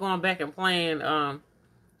going back and playing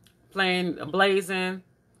Blazing.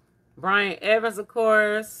 Brian Evans, of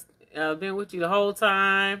course, been with you the whole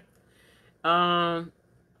time.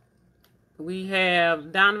 We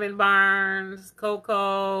have Donovan Barnes,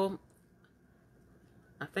 Coco.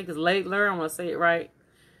 I think it's Laidler. I'm gonna say it right.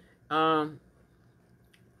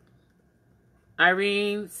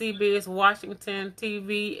 Irene, CBS, Washington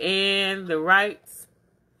TV, and the Rights.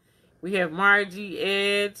 We have Margie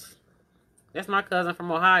Edge. That's my cousin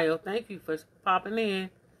from Ohio. Thank you for popping in.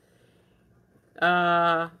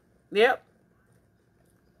 Yep.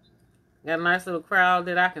 Got a nice little crowd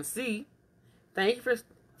that I can see. Thank you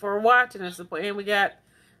for watching and support. And we got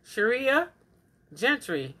Sharia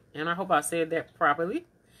Gentry, and I hope I said that properly.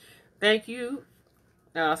 Thank you.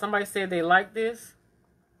 Somebody said they like this.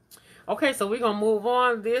 Okay, so we're going to move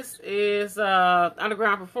on. This is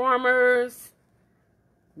Underground Performers.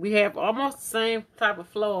 We have almost the same type of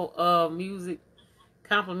flow of music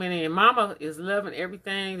complimenting. And Mama is loving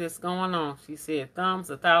everything that's going on. She said thumbs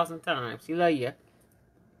 1,000 times. She love you.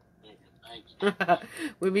 Thank you.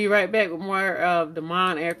 We'll be right back with more of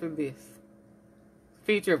Dahmon after this.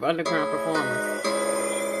 Feature of Underground Performers.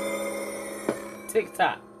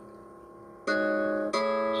 TikTok.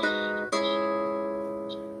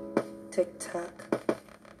 TikTok.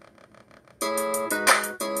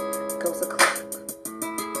 Goes the clock.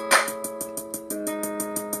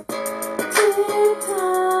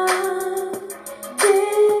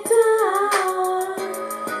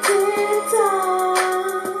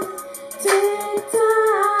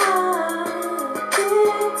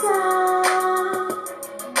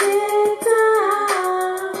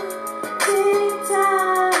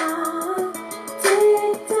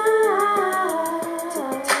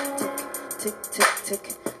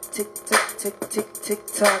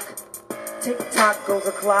 TikTok. TikTok goes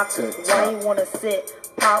the clock. Why you wanna sit?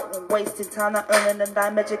 Out and wasting time not earning a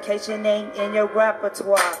dime. Education ain't in your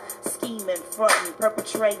repertoire. Scheming, fronting,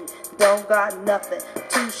 perpetrating, don't got nothing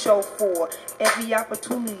to show for. Every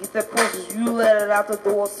opportunity that pushes you, let it out the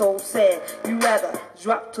door. So sad, you rather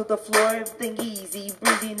drop to the floor. Everything easy,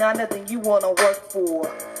 breezy, not nothing you wanna work for.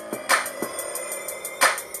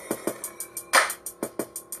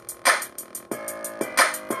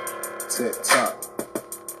 TikTok.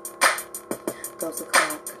 Goes the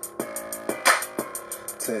clock.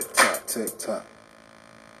 TikTok, TikTok.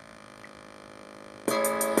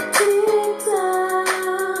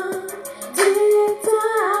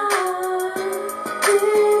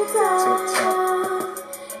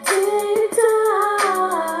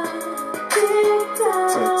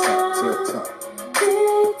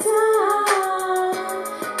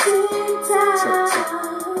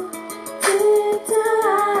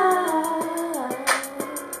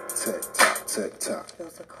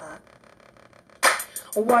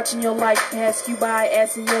 Watching your life pass you by,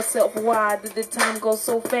 asking yourself why did the time go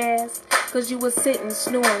so fast? Cause you was sitting,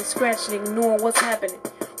 snoring, scratching, ignoring what's happening.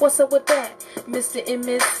 What's up with that? Mr. and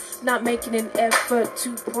Miss, not making an effort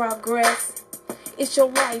to progress. It's your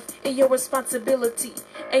life and your responsibility.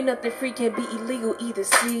 Ain't nothing free, can be illegal either,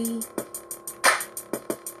 see?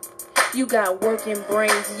 You got working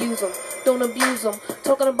brains, use them, don't abuse them.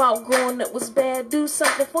 Talking about growing up was bad, do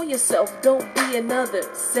something for yourself. Don't be another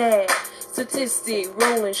sad statistic,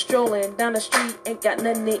 rolling, strolling down the street, ain't got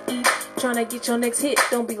nothing to eat, trying to get your next hit.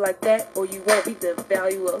 Don't be like that, or you won't be the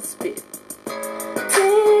value of spit.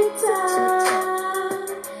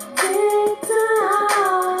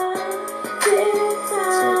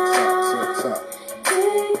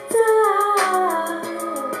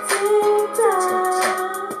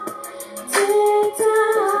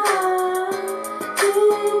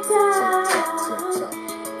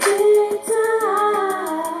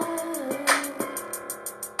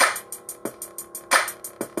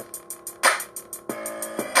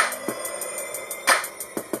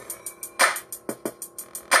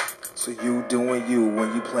 So you doing you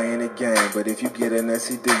when you playing a game. But if you get an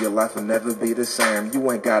STD, your life will never be the same.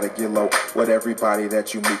 You ain't gotta get low with everybody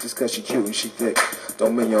that you meet. Just cause she cute and she thick,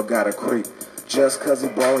 don't mean you gotta creep. Just cause he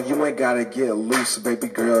ballin', you ain't gotta get loose. Baby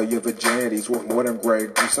girl, your virginity's worth more than Grey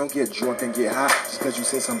Goose. Don't get drunk and get high just cause you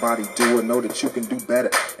see somebody do it. Know that you can do better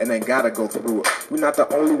and ain't gotta go through it. We're not the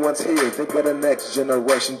only ones here. Think of the next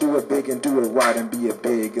generation. Do it big and do it right and be a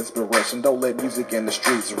big inspiration. Don't let music in the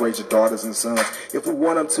streets raise your daughters and sons. If we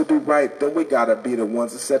want them to do right, then we gotta be the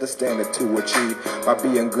ones that set a standard to achieve by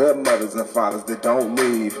being good mothers and fathers that don't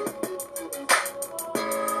leave.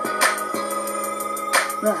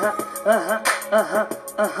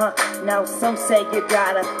 Now some say you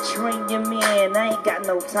gotta train your man. I ain't got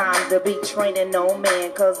no time to be training no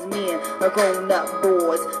man, cause men are grown up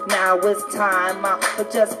boys. Now it's time out for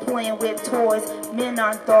just playing with toys. Men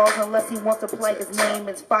aren't dogs unless he wants to play. His name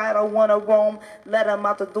is Fight or wanna roam. Let him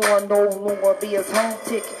out the door, no longer be his home.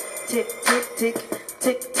 Tick, tick, tick, tick,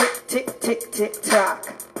 tick, tick, tick, tick, tick, tock.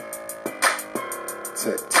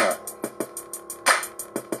 Tick tock.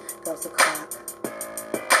 Goes the clock.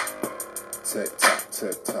 Tick tock,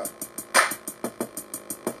 tick tock.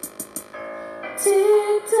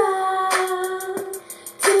 Tick tock,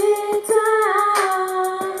 tick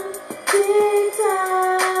tock, tick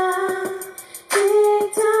tock,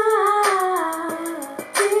 tick tock,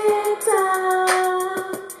 tick tock,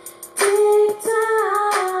 tick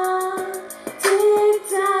tock, tick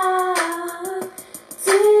tock,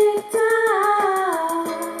 tick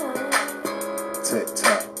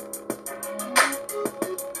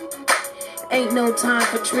no time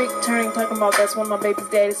for trick turning. Talking about that's one of my baby's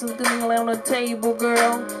daddy. So good thing lay on the table,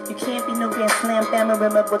 girl. You can't be no grand slam family.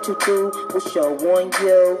 Remember what you do will show on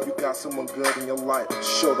you. You got someone good in your life,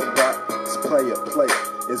 show them right. Just play it, play it.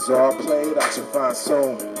 It's all played out, you find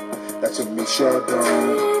soon that you meet your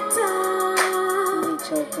doom. Meet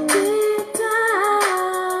your doom.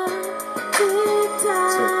 Tick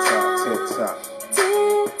tock, tick tock.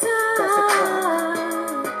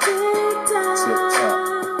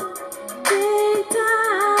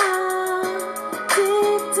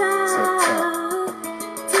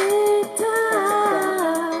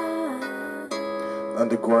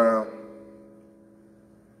 Underground.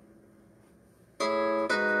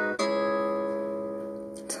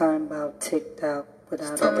 Time about ticked out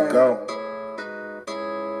without It's time a to doubt. go.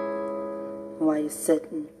 While you're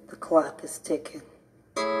sitting, the clock is ticking.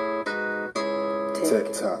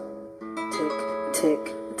 Tick tock. Tick,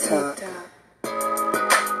 tick, tock.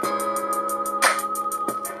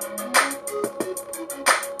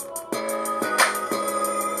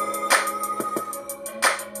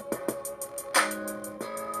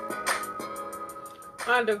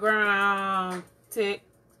 Underground, tick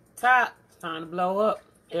tock. Time to blow up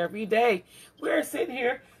every day. We're sitting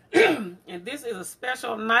here, and this is a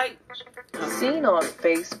special night. Seen on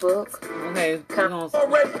Facebook. Okay,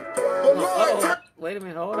 wait a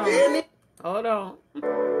minute. Hold on.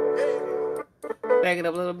 Back it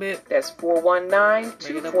up a little bit. That's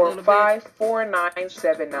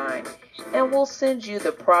 419-245-4979. And we'll send you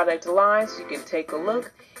the product line so you can take a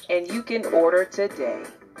look and you can order today.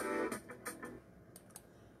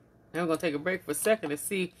 Now we're going to take a break for a second to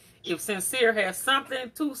see if Sincere has something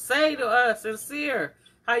to say to us. Sincere,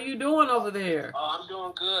 how you doing over there? I'm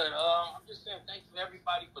doing good. I'm just saying thanks to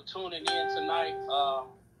everybody for tuning in tonight.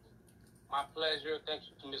 My pleasure. Thank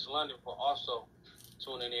you to Miss London for also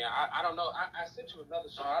tuning in. I don't know. I sent you another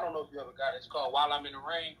song. I don't know if you ever got it. It's called While I'm in the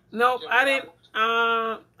Rain. Nope, I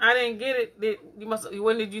didn't get it.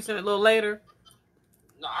 When did you send it? A little later?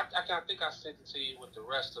 No, I think I sent it to you with the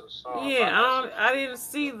rest of the song. Yeah, I didn't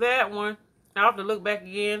see that one. I'll have to look back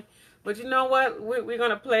again. But you know what? We're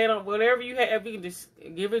going to play it on whatever you have. You can just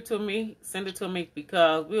give it to me. Send it to me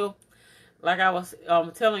because like I was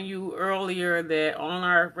telling you earlier that on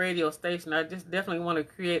our radio station, I just definitely want to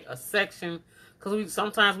create a section because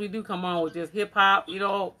sometimes we do come on with just hip-hop,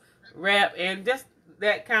 rap, and just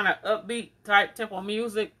that kind of upbeat type tempo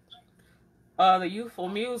music, the youthful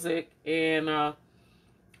music, and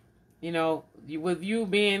with you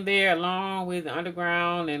being there along with the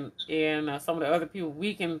Underground and some of the other people,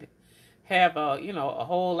 we can have a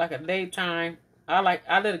whole like a daytime. I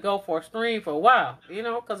let it go for a stream for a while,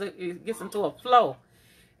 because it gets into a flow.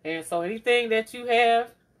 And so anything that you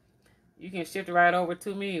have, you can shift it right over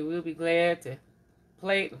to me. We'll be glad to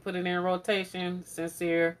play it and put it in rotation.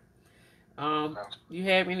 Sincere. You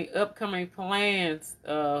have any upcoming plans,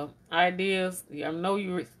 ideas? I know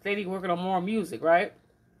you're steady working on more music, right?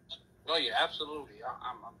 Oh yeah, absolutely.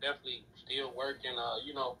 I'm definitely still working.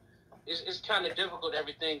 It's kind of difficult.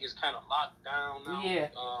 Everything is kind of locked down now. Yeah.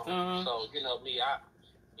 So me, I'd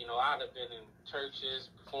have been in churches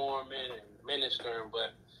performing and ministering,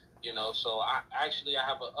 but so I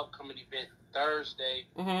have an upcoming event Thursday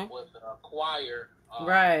with a choir.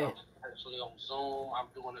 Right. I'm actually on Zoom. I'm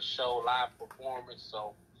doing a show, live performance.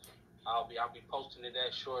 So I'll be posting it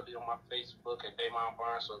that shortly on my Facebook at Dahmon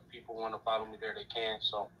Barnes. So if people want to follow me there, they can.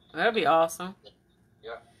 So that'd be awesome.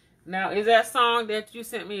 Yeah. Now, is that song that you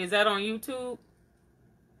sent me? Is that on YouTube?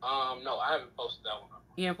 No, I haven't posted that one.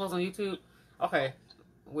 You haven't posted on YouTube? Okay.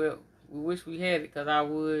 Well, we wish we had it because I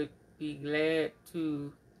would be glad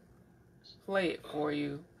to play it for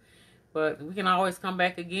you. But we can always come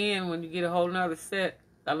back again when you get a whole nother set.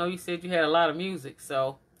 I know you said you had a lot of music,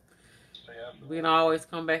 so we can always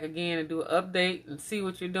come back again and do an update and see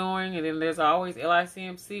what you're doing. And then there's always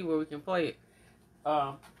LICMC where we can play it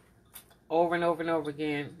over and over and over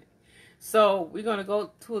again. So we're going to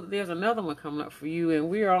go to, there's another one coming up for you. And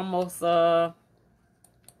we're almost, well,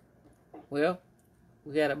 we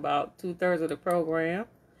got about 2/3 of the program.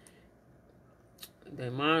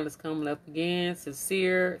 Dahmon is coming up again.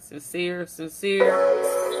 Sincere. Here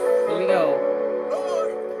we go.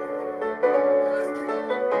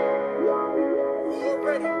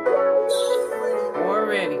 We're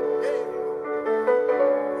ready.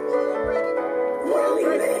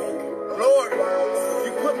 Lord,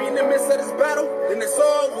 you put me in the midst of this battle, then it's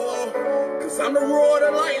all war. Cause I'm the roar of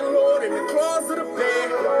the lion, Lord, in the claws of the bear.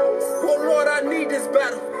 Oh Lord, I need this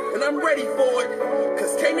battle, and I'm ready for it.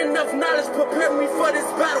 Cause can't enough knowledge prepare me for this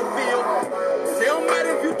battlefield. It don't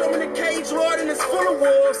matter if you throw me in a cage, Lord, and it's full of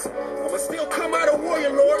wolves. I'ma still come out a warrior,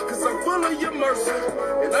 Lord, cause I'm full of your mercy.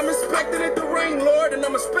 And I'm expecting it to rain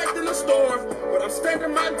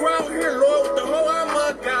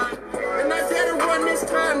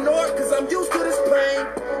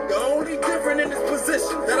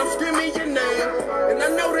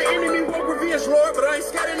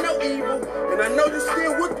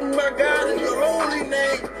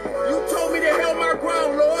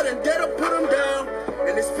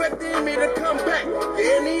come back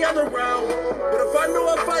any other round. But if I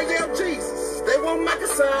know if I yell Jesus, they won't make a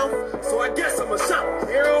sound. So I guess I'ma shout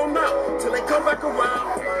here on out till they come back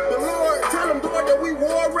around. But Lord, tell them, Lord, that we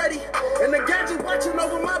war ready. And the gadget watching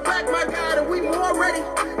over my back, my God, and we more ready.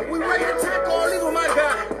 We ready to tackle all evil, my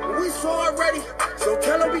God. We so ready. So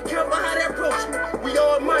tell them be careful how they approach me. We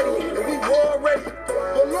almighty and we war ready.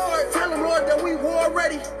 But Lord, tell them, Lord, that we war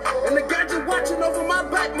ready. And the gadget watching over my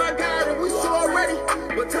back, my God, and we so ready.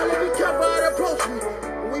 But tell them be careful how they approach me.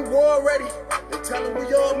 We war ready. And tell them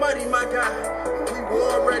we almighty, my God, and we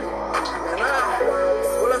war ready. And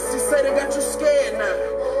well, I see Satan got you scared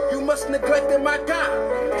now. You must neglected my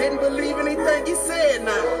God. Didn't believe anything he said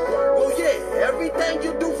now. Well, yeah, everything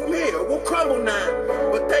you do from here will crumble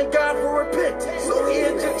now. But thank God for repentance, so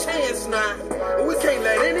here's your chance now. And we can't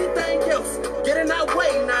let anything else get in our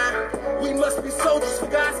way now. We must be soldiers for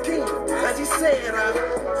God's kingdom, as he said.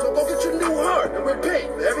 So go get your new heart and repent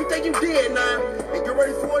for everything you did now. And get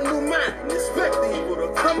ready for a new mind and expect the evil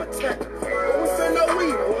to come attack. But we fear no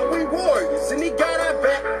evil, and we warriors, and he got our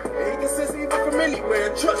back. And he can sense evil from anywhere,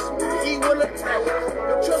 and trust me, he will attack.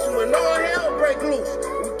 But trust me, when all hell break loose,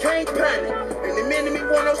 we can't panic. And the enemy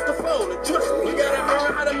want us to fold, and trust me, we gotta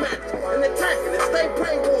learn how to manage and attack it and stay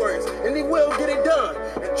prey warriors, and he will get it done.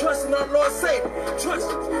 And trust in our Lord Savior,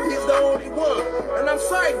 trust him, he's the only one. And I'm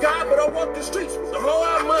sorry, God, but I walk the streets with the whole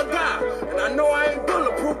armor of God. And I know I ain't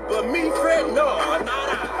bulletproof, but me, Fred, no, not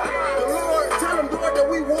I. But Lord, tell him, Lord, that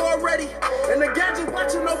we war ready. And the gadget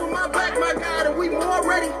watching over my back, my God, and we more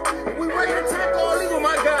ready. And we ready to tackle all evil,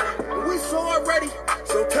 my God, and we so ready.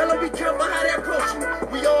 So tell them be careful how they approach you.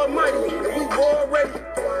 We almighty, and we war ready.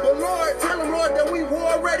 But Lord, tell them, Lord, that we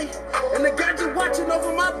war ready. And the gadget watching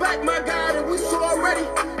over my back, my God, and we so ready.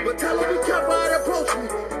 But tell them be careful how they approach me.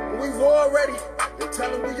 And we war ready. And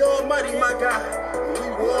tell them we almighty, my God, and we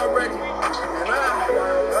war ready. And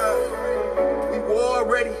we war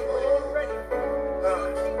ready.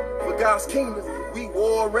 For God's kingdom, we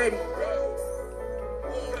war ready.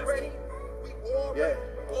 War ready. We war ready.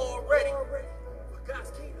 War ready. For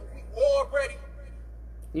God's kingdom, we war ready.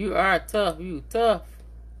 You are tough. You tough.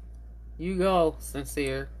 You go,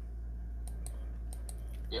 Sincere.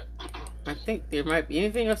 Yeah. I think there might be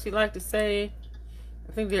anything else you'd like to say.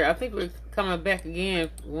 I think we're coming back again,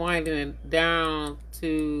 winding it down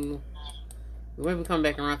to. We'll maybe come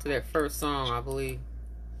back around to that first song, I believe.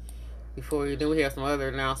 Before you do, we have some other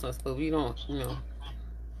announcements, but we don't,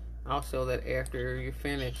 I'll show that after you're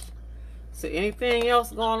finished. So anything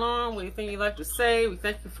else going on? Anything you'd like to say? We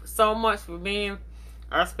thank you so much for being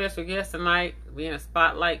our special guest tonight, being a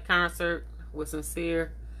spotlight concert with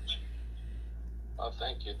Sincere. Oh,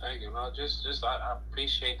 thank you. No, I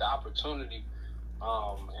appreciate the opportunity.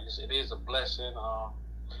 And it is a blessing.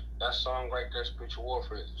 That song right there, Spiritual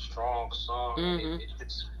Warfare, is a strong song. Mm-hmm.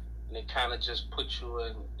 And it kind of just puts you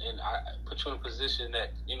in a position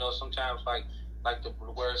that, sometimes like the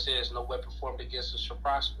word says, no weapon formed against us shall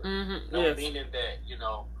prosper. Mm-hmm. No, meaning that,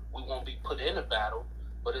 we won't be put in a battle,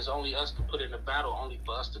 but it's only us to put in a battle, only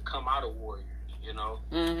for us to come out a warrior,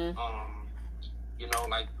 Mm-hmm.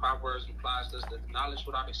 Like Proverbs implies us that knowledge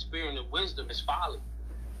without experience and wisdom is folly.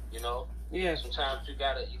 Yeah. Sometimes you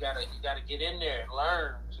gotta get in there and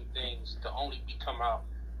learn some things to only become out,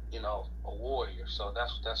 a warrior. So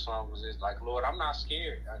that's what that song was. It's like, Lord, I'm not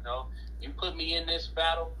scared. I know you put me in this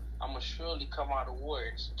battle, I'm gonna surely come out a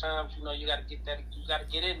warrior. Sometimes, you gotta get that. You gotta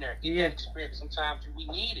get in there, get that experience. Sometimes we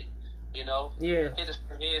need it. Yeah. Hit us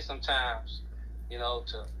in the head sometimes,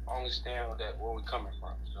 to understand where we're coming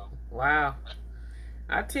from. Wow.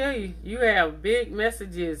 I tell you, you have big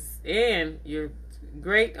messages and you're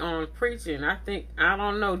great on preaching. I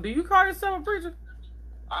don't know. Do you call yourself a preacher?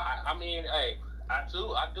 I mean, hey, I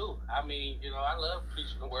do. I mean, I love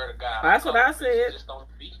preaching the word of God. That's what I said. It's just on the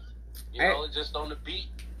beat. It's just on the beat.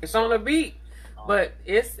 It's on the beat. But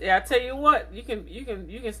I tell you what, you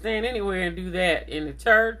can stand anywhere and do that, in the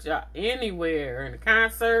church, anywhere, in a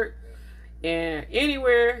concert, and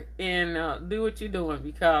anywhere, and do what you're doing,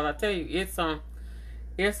 because I tell you, it's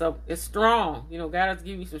strong. God has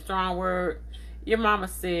given you some strong word. Your mama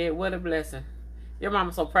said, "What a blessing." Your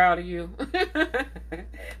mama's so proud of you.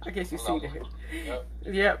 I guess you see that.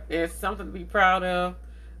 Yep, it's something to be proud of.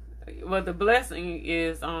 But the blessing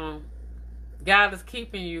is, God is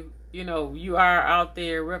keeping you. You are out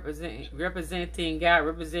there representing God,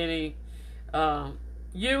 representing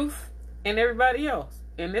youth and everybody else.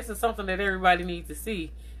 And this is something that everybody needs to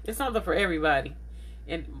see. It's something for everybody.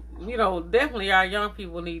 And, definitely our young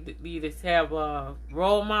people need to have a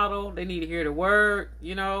role model. They need to hear the word,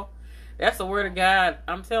 That's the word of God.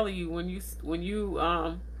 I'm telling you, when you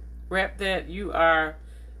rap that, you are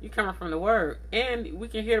You coming from the word, and we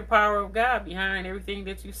can hear the power of God behind everything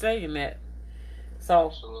that you say in that. So,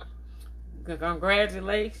 Absolutely.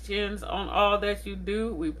 Congratulations on all that you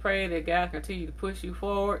do. We pray that God continue to push you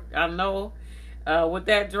forward. I know with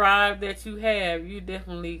that drive that you have, you're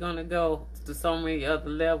definitely going to go to so many other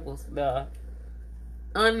levels, the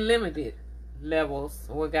unlimited levels,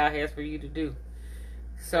 what God has for you to do.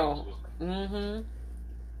 So, they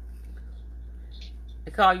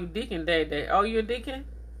call you Deacon Day. Oh, you're a deacon?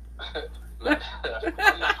 I'm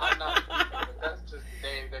not, that's just the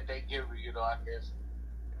name that they give me, you know, I guess.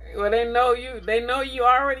 Well, they know you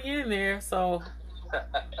already in there, so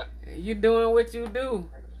you doing what you do.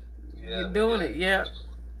 Yeah, You're doing it, yeah.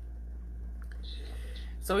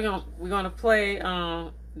 So we're gonna play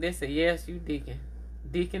they say yes, you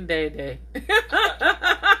Deacon Day.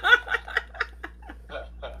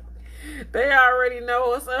 They already know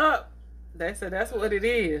what's up. They said that's what it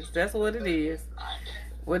is. That's what it is.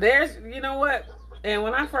 Well, there's, you know what? And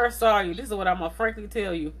when I first saw you, this is what I'm gonna frankly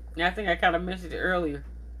tell you. And I think I kind of mentioned it earlier.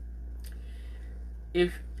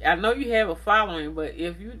 If I know you have a following, but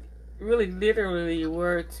if you really literally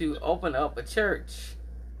were to open up a church,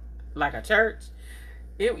 like a church,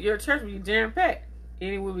 your church would be jam packed,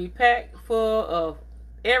 and it would be packed full of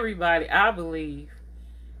everybody, I believe.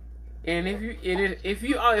 And if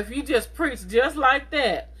you just preach just like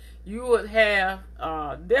that, you would have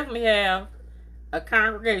definitely have a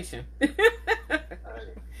congregation.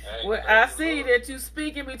 Well, I see that you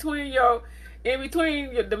speak in between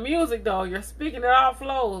the music though. You're speaking, it all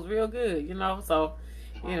flows real good, you know. So,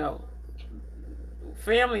 you know,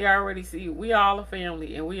 family already see, we all a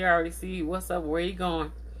family, and we already see what's up, where you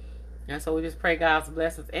going. And so we just pray God's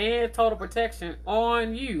blessings and total protection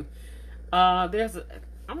on you. I'm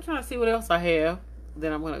trying to see what else I have.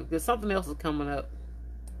 There's something else is coming up.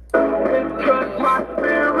 It's 'cause my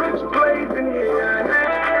spirit's blazing here.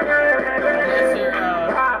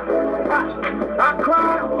 I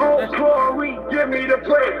cry, oh glory, give me the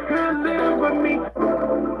praise, deliver me.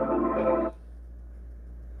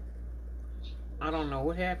 I don't know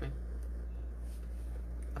what happened.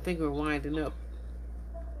 I think we're winding up.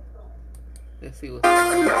 Let's see what's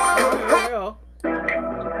going on.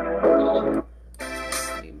 Let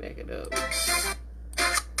me back it up.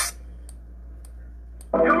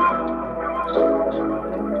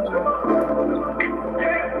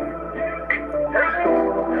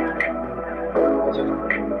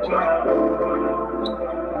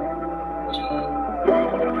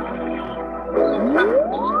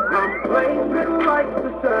 I'm blazing like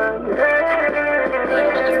the sun.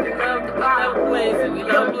 We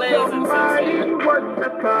love blazing. What's to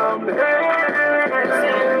come?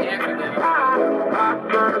 I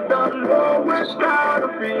serve the Lord without a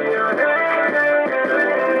fear.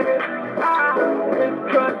 It's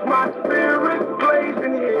 'cause my spirit's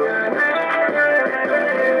blazing here.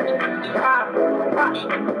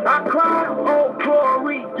 I cry, oh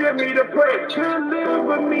glory, give me the praise,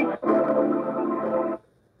 deliver me.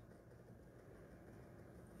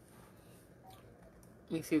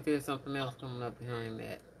 Let me see if there's something else coming up behind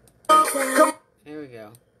that. There we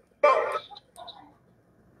go.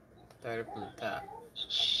 Started from the top.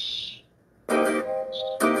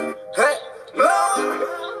 Hey, Lord,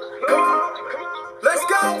 let's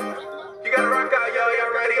go. You gotta rock out, y'all.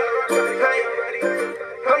 Y'all ready? Hey,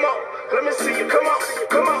 come on. Let me see you. Come on.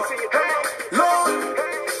 Hey, Lord,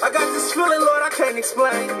 I got this feeling, Lord, I can't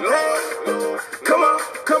explain. Hey, come on.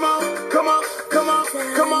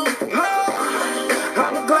 Lord,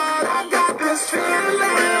 I'm glad I got this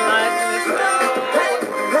feeling. Hey,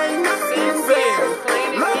 ain't nothing better.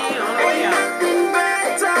 Ain't nothing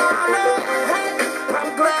better. Hey, I'm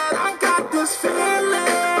glad I got this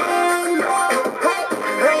feeling. Hey,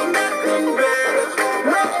 ain't nothing better.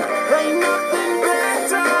 No, ain't nothing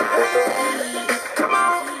better. Come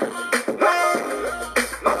on. Hey,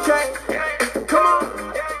 okay. Come on.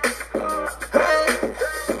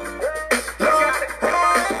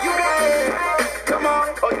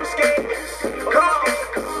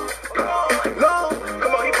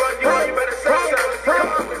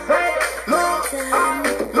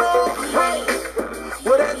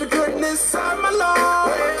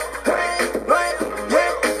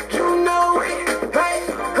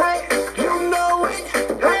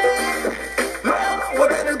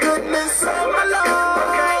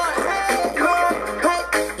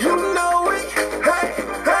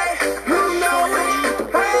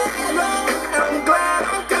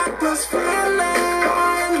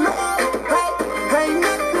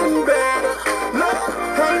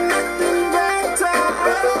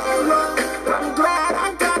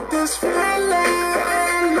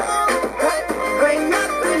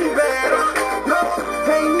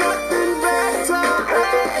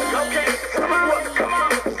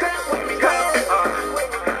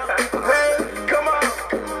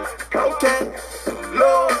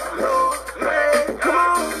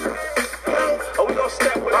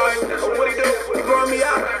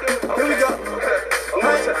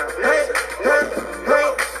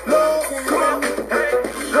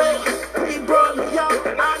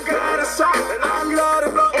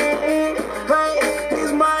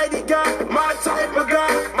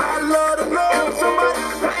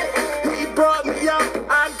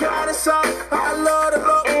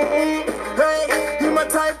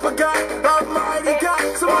 God, Almighty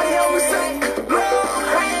God. Somebody help me say, Lord,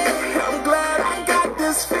 hey, I'm glad I got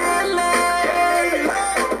this feeling.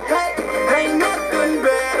 Lord, hey, ain't nothing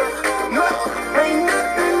better. No, ain't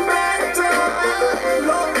nothing better.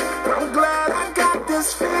 Lord, I'm glad I got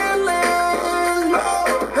this feeling.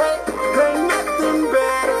 Lord, hey, ain't nothing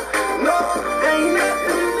better. No, ain't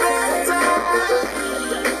nothing better.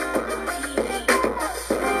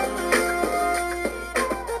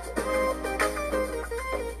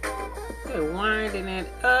 We're winding it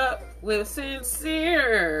up with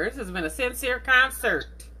Sincere. This has been a Sincere concert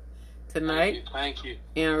tonight. Thank you.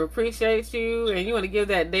 And we appreciate you. And you want to give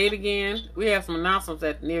that date again? We have some announcements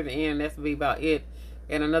at near the end. That's to be about it.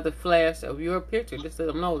 And another flash of your picture, just to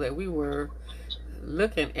let them know that we were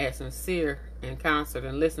looking at Sincere in concert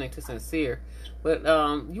and listening to Sincere. But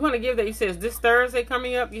you want to give that? You said this Thursday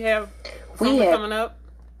coming up. You have something coming up.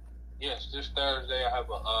 Yes, this Thursday I have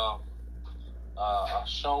a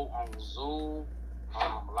show on Zoom,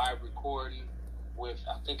 live recording with,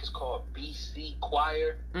 I think it's called BC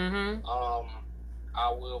Choir. Mm-hmm.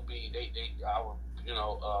 I will be on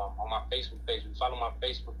my Facebook page. If you follow my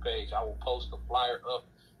Facebook page, I will post the flyer up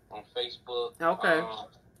on Facebook. Okay.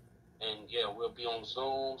 And yeah, we'll be on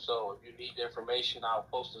Zoom. So if you need the information, I'll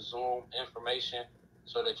post the Zoom information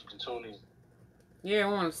so that you can tune in. Yeah, I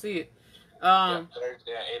want to see it.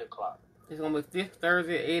 Thursday at 8 o'clock. It's going to be this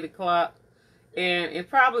Thursday at 8 o'clock. And it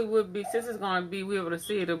probably would be, since it's going to be, we're able to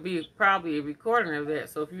see it, it'll be probably a recording of that.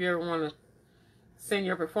 So if you ever want to send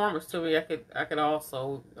your performance to me, I could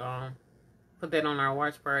also put that on our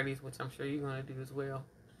watch parties, which I'm sure you're going to do as well.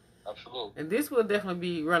 Absolutely. And this will definitely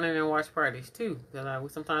be running in watch parties too.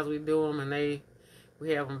 Because sometimes we do them and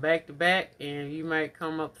we have them back to back, and you might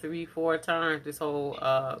come up 3-4 times this whole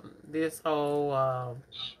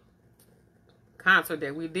concert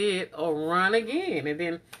that we did, or run again. And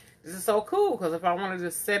then this is so cool because if I wanted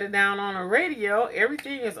to set it down on a radio,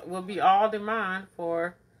 everything will be all demand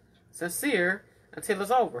for Sincere until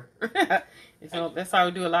it's over. And so that's how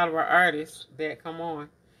we do a lot of our artists that come on.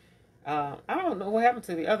 I don't know what happened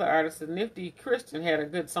to the other artists. The Nifty Christian had a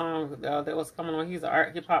good song that was coming on. He's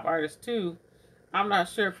a hip-hop artist too. I'm not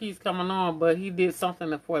sure if he's coming on, but he did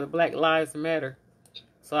something for the Black Lives Matter.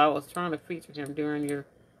 So I was trying to feature him during your...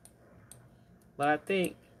 But I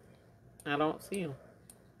don't see him.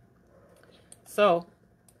 So,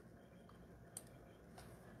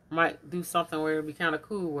 might do something where it'd be kind of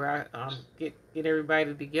cool, where I get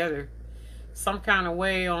everybody together some kind of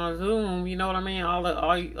way on Zoom. You know what I mean?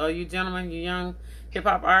 All you gentlemen, you young hip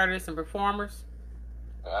hop artists and performers.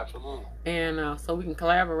 Absolutely. And so we can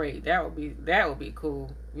collaborate. That would be cool.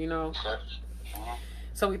 You know.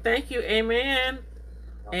 So we thank you. Amen.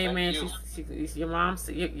 Amen. Your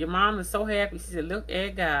mom is so happy. She said, "Look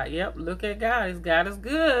at God." Yep, look at God. God is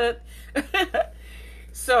good.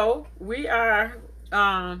 So we are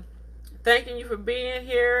thanking you for being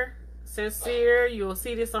here, Sincere. You'll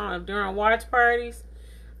see this during watch parties.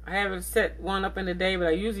 I haven't set one up in the day, but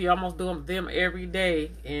I usually almost do them every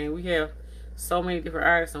day. And we have so many different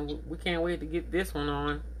artists, and we can't wait to get this one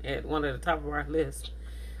on at one of the top of our list,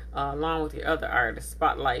 along with the other artist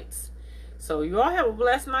spotlights. So you all have a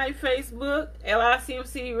blessed night, Facebook,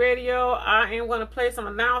 LICMC Radio. I am going to play some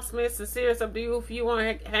announcements. Sincere, it's up to you if you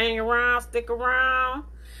want to hang around, stick around.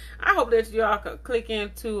 I hope that y'all could click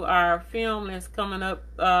into our film that's coming up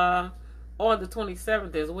on the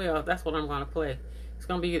 27th as well. That's what I'm going to play. It's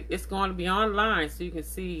going to be online, so you can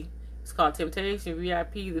see. It's called Temptation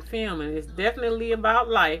VIP, the film, and it's definitely about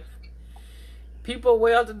life. People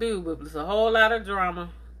well-to-do, but it's a whole lot of drama.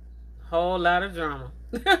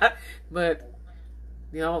 But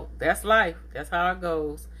you know, that's life. That's how it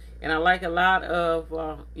goes. And I like a lot of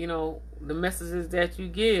the messages that you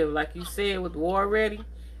give. Like you said with War Ready,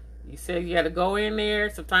 you said you got to go in there.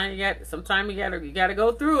 Sometimes you got to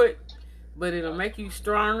go through it, but it'll make you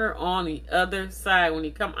stronger on the other side when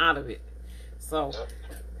you come out of it. So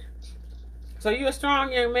you're a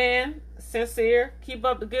strong young man, Sincere. Keep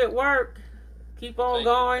up the good work. Keep on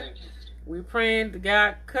going. We're praying to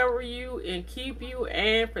God cover you and keep you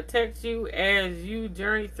and protect you as you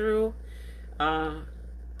journey through to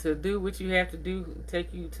do what you have to do,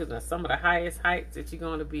 take you to some of the highest heights that you're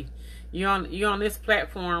going to be. You're on this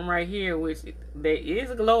platform right here, which that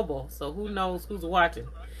is global, so who knows who's watching.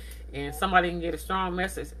 And somebody can get a strong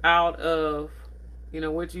message out of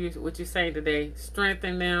what you're saying today.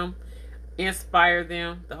 Strengthen them, inspire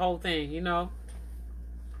them, the whole thing,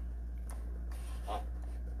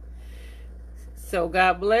 So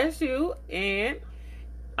God bless you, and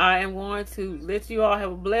I am going to let you all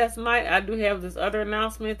have a blessed night. I do have this other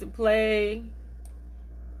announcement to play,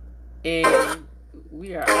 and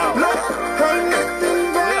we are out.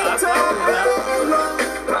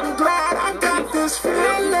 better. I'm glad I got this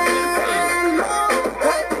feeling.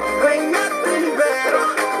 Hey, ain't nothing better.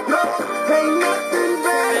 No, ain't nothing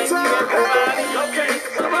better. Okay,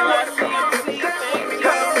 come on. Come on.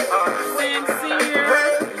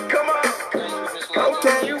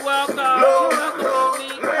 Okay. You're welcome. You're welcome, y'all.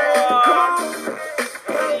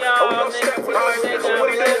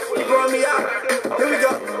 You brought me out. Here we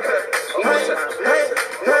go. Hey,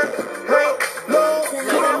 Lord,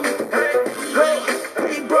 come on. Hey,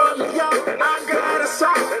 he brought me out. I got a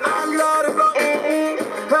song. I love the Lord.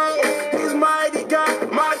 Hey, he's mighty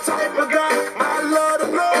God, my type of God. I love the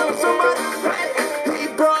Lord. Somebody, hey, he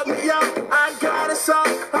brought me out. I got a song.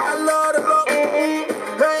 I love the Lord.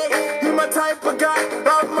 Hey, he's my type of God,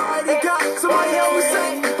 almighty God. Somebody help me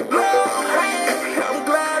say, Lord, hey, I'm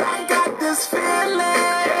glad I got this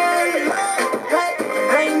feeling. Hey,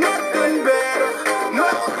 ain't nothing better. No,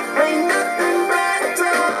 ain't nothing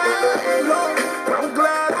better. Lord, I'm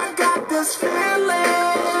glad I got this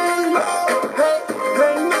feeling. Lord, hey,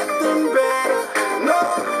 ain't nothing better. No,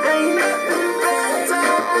 ain't nothing better.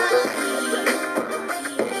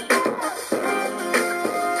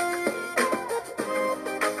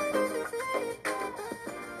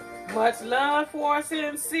 Much love for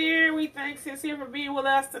Sincere. We thank Sincere for being with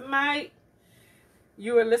us tonight.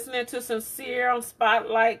 You are listening to Sincere on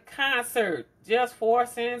Spotlight Concert, just for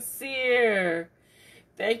Sincere.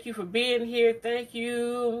 Thank you for being here. Thank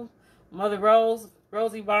you, Mother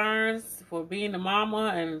Rosie Barnes, for being the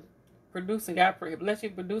mama and producing. God bless you,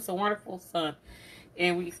 produce a wonderful son.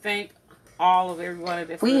 And we thank all of everyone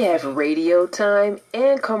that's We have radio time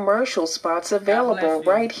and commercial spots available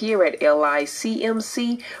right here at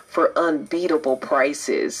LICMC for unbeatable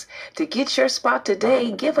prices. To get your spot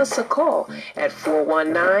today, give us a call at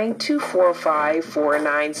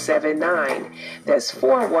 419-245-4979. That's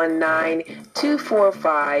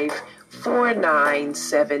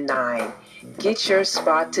 419-245-4979. Get your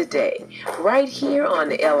spot today, right here on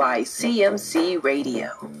LICMC Radio.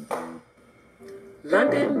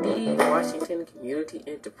 London D. Washington Community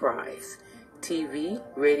Enterprise. TV,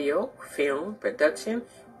 radio, film, production,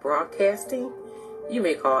 broadcasting. You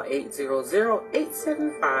may call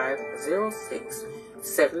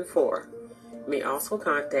 800-875-0674. You may also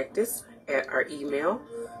contact us at our email,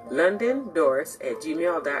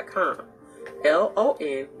 londondoris@gmail.com.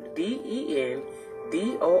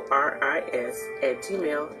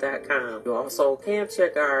 LONDENDORIS@gmail.com. You also can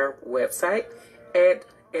check our website at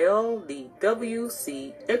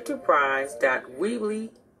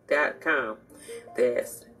ldwcenterprise.weebly.com.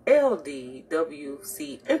 That's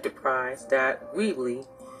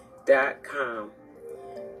ldwcenterprise.weebly.com.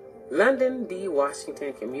 London D.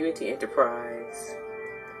 Washington Community Enterprise,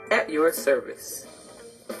 at your service.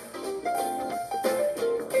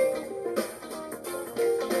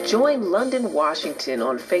 Join London Washington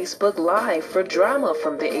on Facebook Live for drama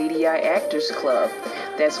from the ADI Actors Club.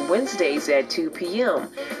 That's Wednesdays at 2 p.m.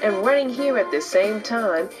 and running here at the same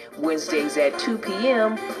time, Wednesdays at 2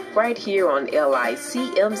 p.m. right here on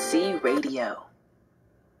LICMC Radio.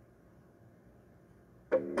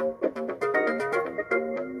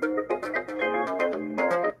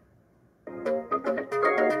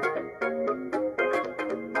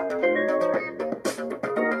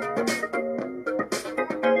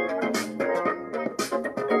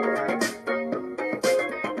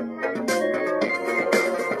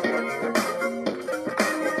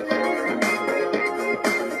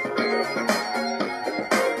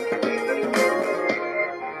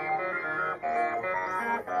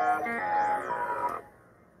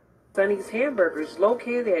 Sonny's Hamburgers,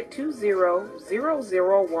 located at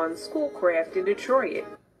 20001 Schoolcraft in Detroit.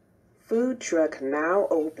 Food truck now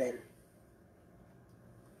open.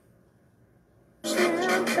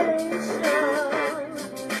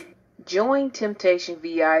 Join Temptation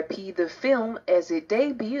VIP, the film, as it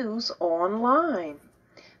debuts online.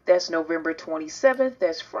 That's November 27th.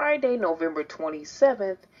 That's Friday, November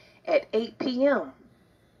 27th at 8 p.m.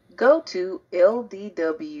 Go to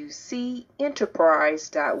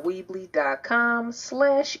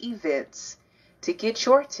ldwcenterprise.weebly.com/events to get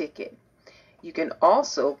your ticket. You can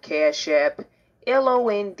also Cash App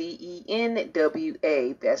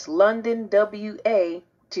LONDENWA, that's London WA,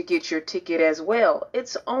 to get your ticket as well.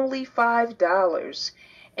 It's only $5.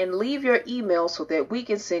 And leave your email so that we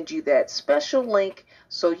can send you that special link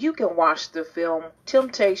so you can watch the film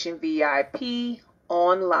Temptation VIP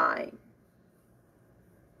online.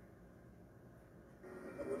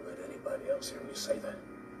 I wouldn't let anybody else hear me say that.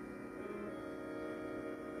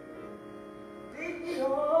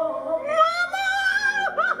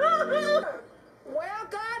 Well,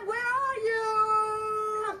 God, where are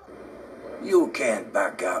you? You can't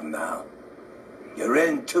back out now. You're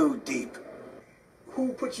in too deep.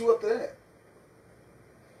 Who put you up to that?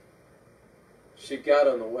 She got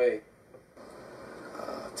on the way.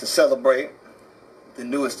 To celebrate the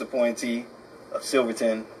newest appointee of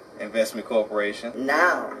Silverton Investment Corporation.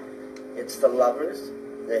 Now, it's the lovers,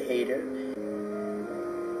 the hater.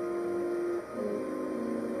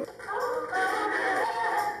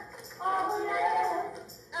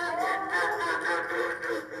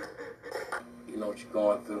 You know what you're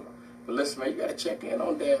going through. But listen, man, you gotta check in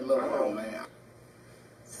on Dad a little more, man.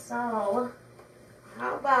 So,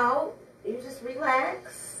 how about you just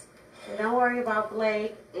relax and don't worry about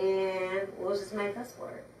Blake, and we'll just make us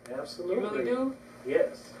work. Absolutely. You really do?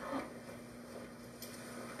 Yes.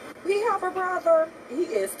 We have a brother. He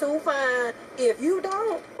is too fine. If you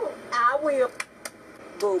don't, I will.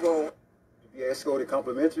 Google. You escorted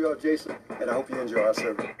complimentary of Jason, and I hope you enjoy our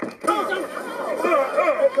service.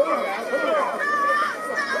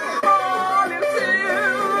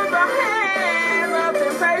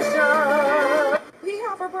 We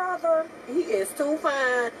have a brother. He is too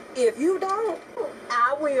fine. If you don't,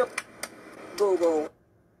 I will. Google.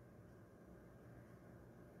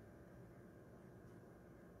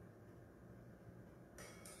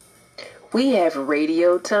 We have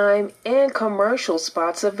radio time and commercial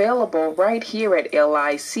spots available right here at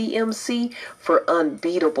LICMC for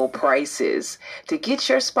unbeatable prices. To get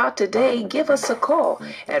your spot today, give us a call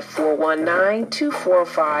at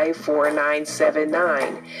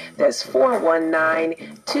 419-245-4979. That's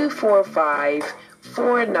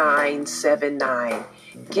 419-245-4979.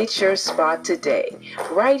 Get your spot today,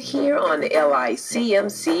 right here on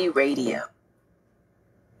LICMC Radio.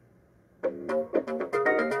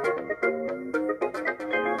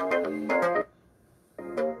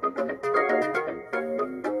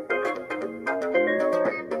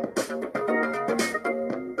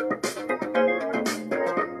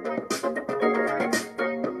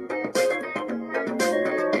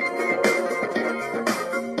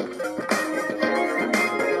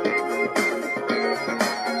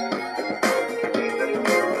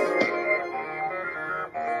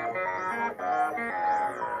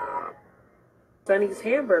 Sonny's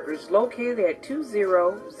Hamburgers, located at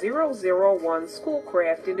 20001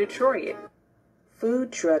 Schoolcraft in Detroit.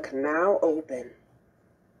 Food truck now open.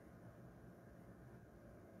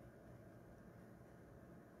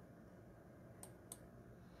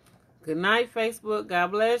 Good night, Facebook.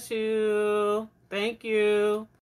 God bless you. Thank you.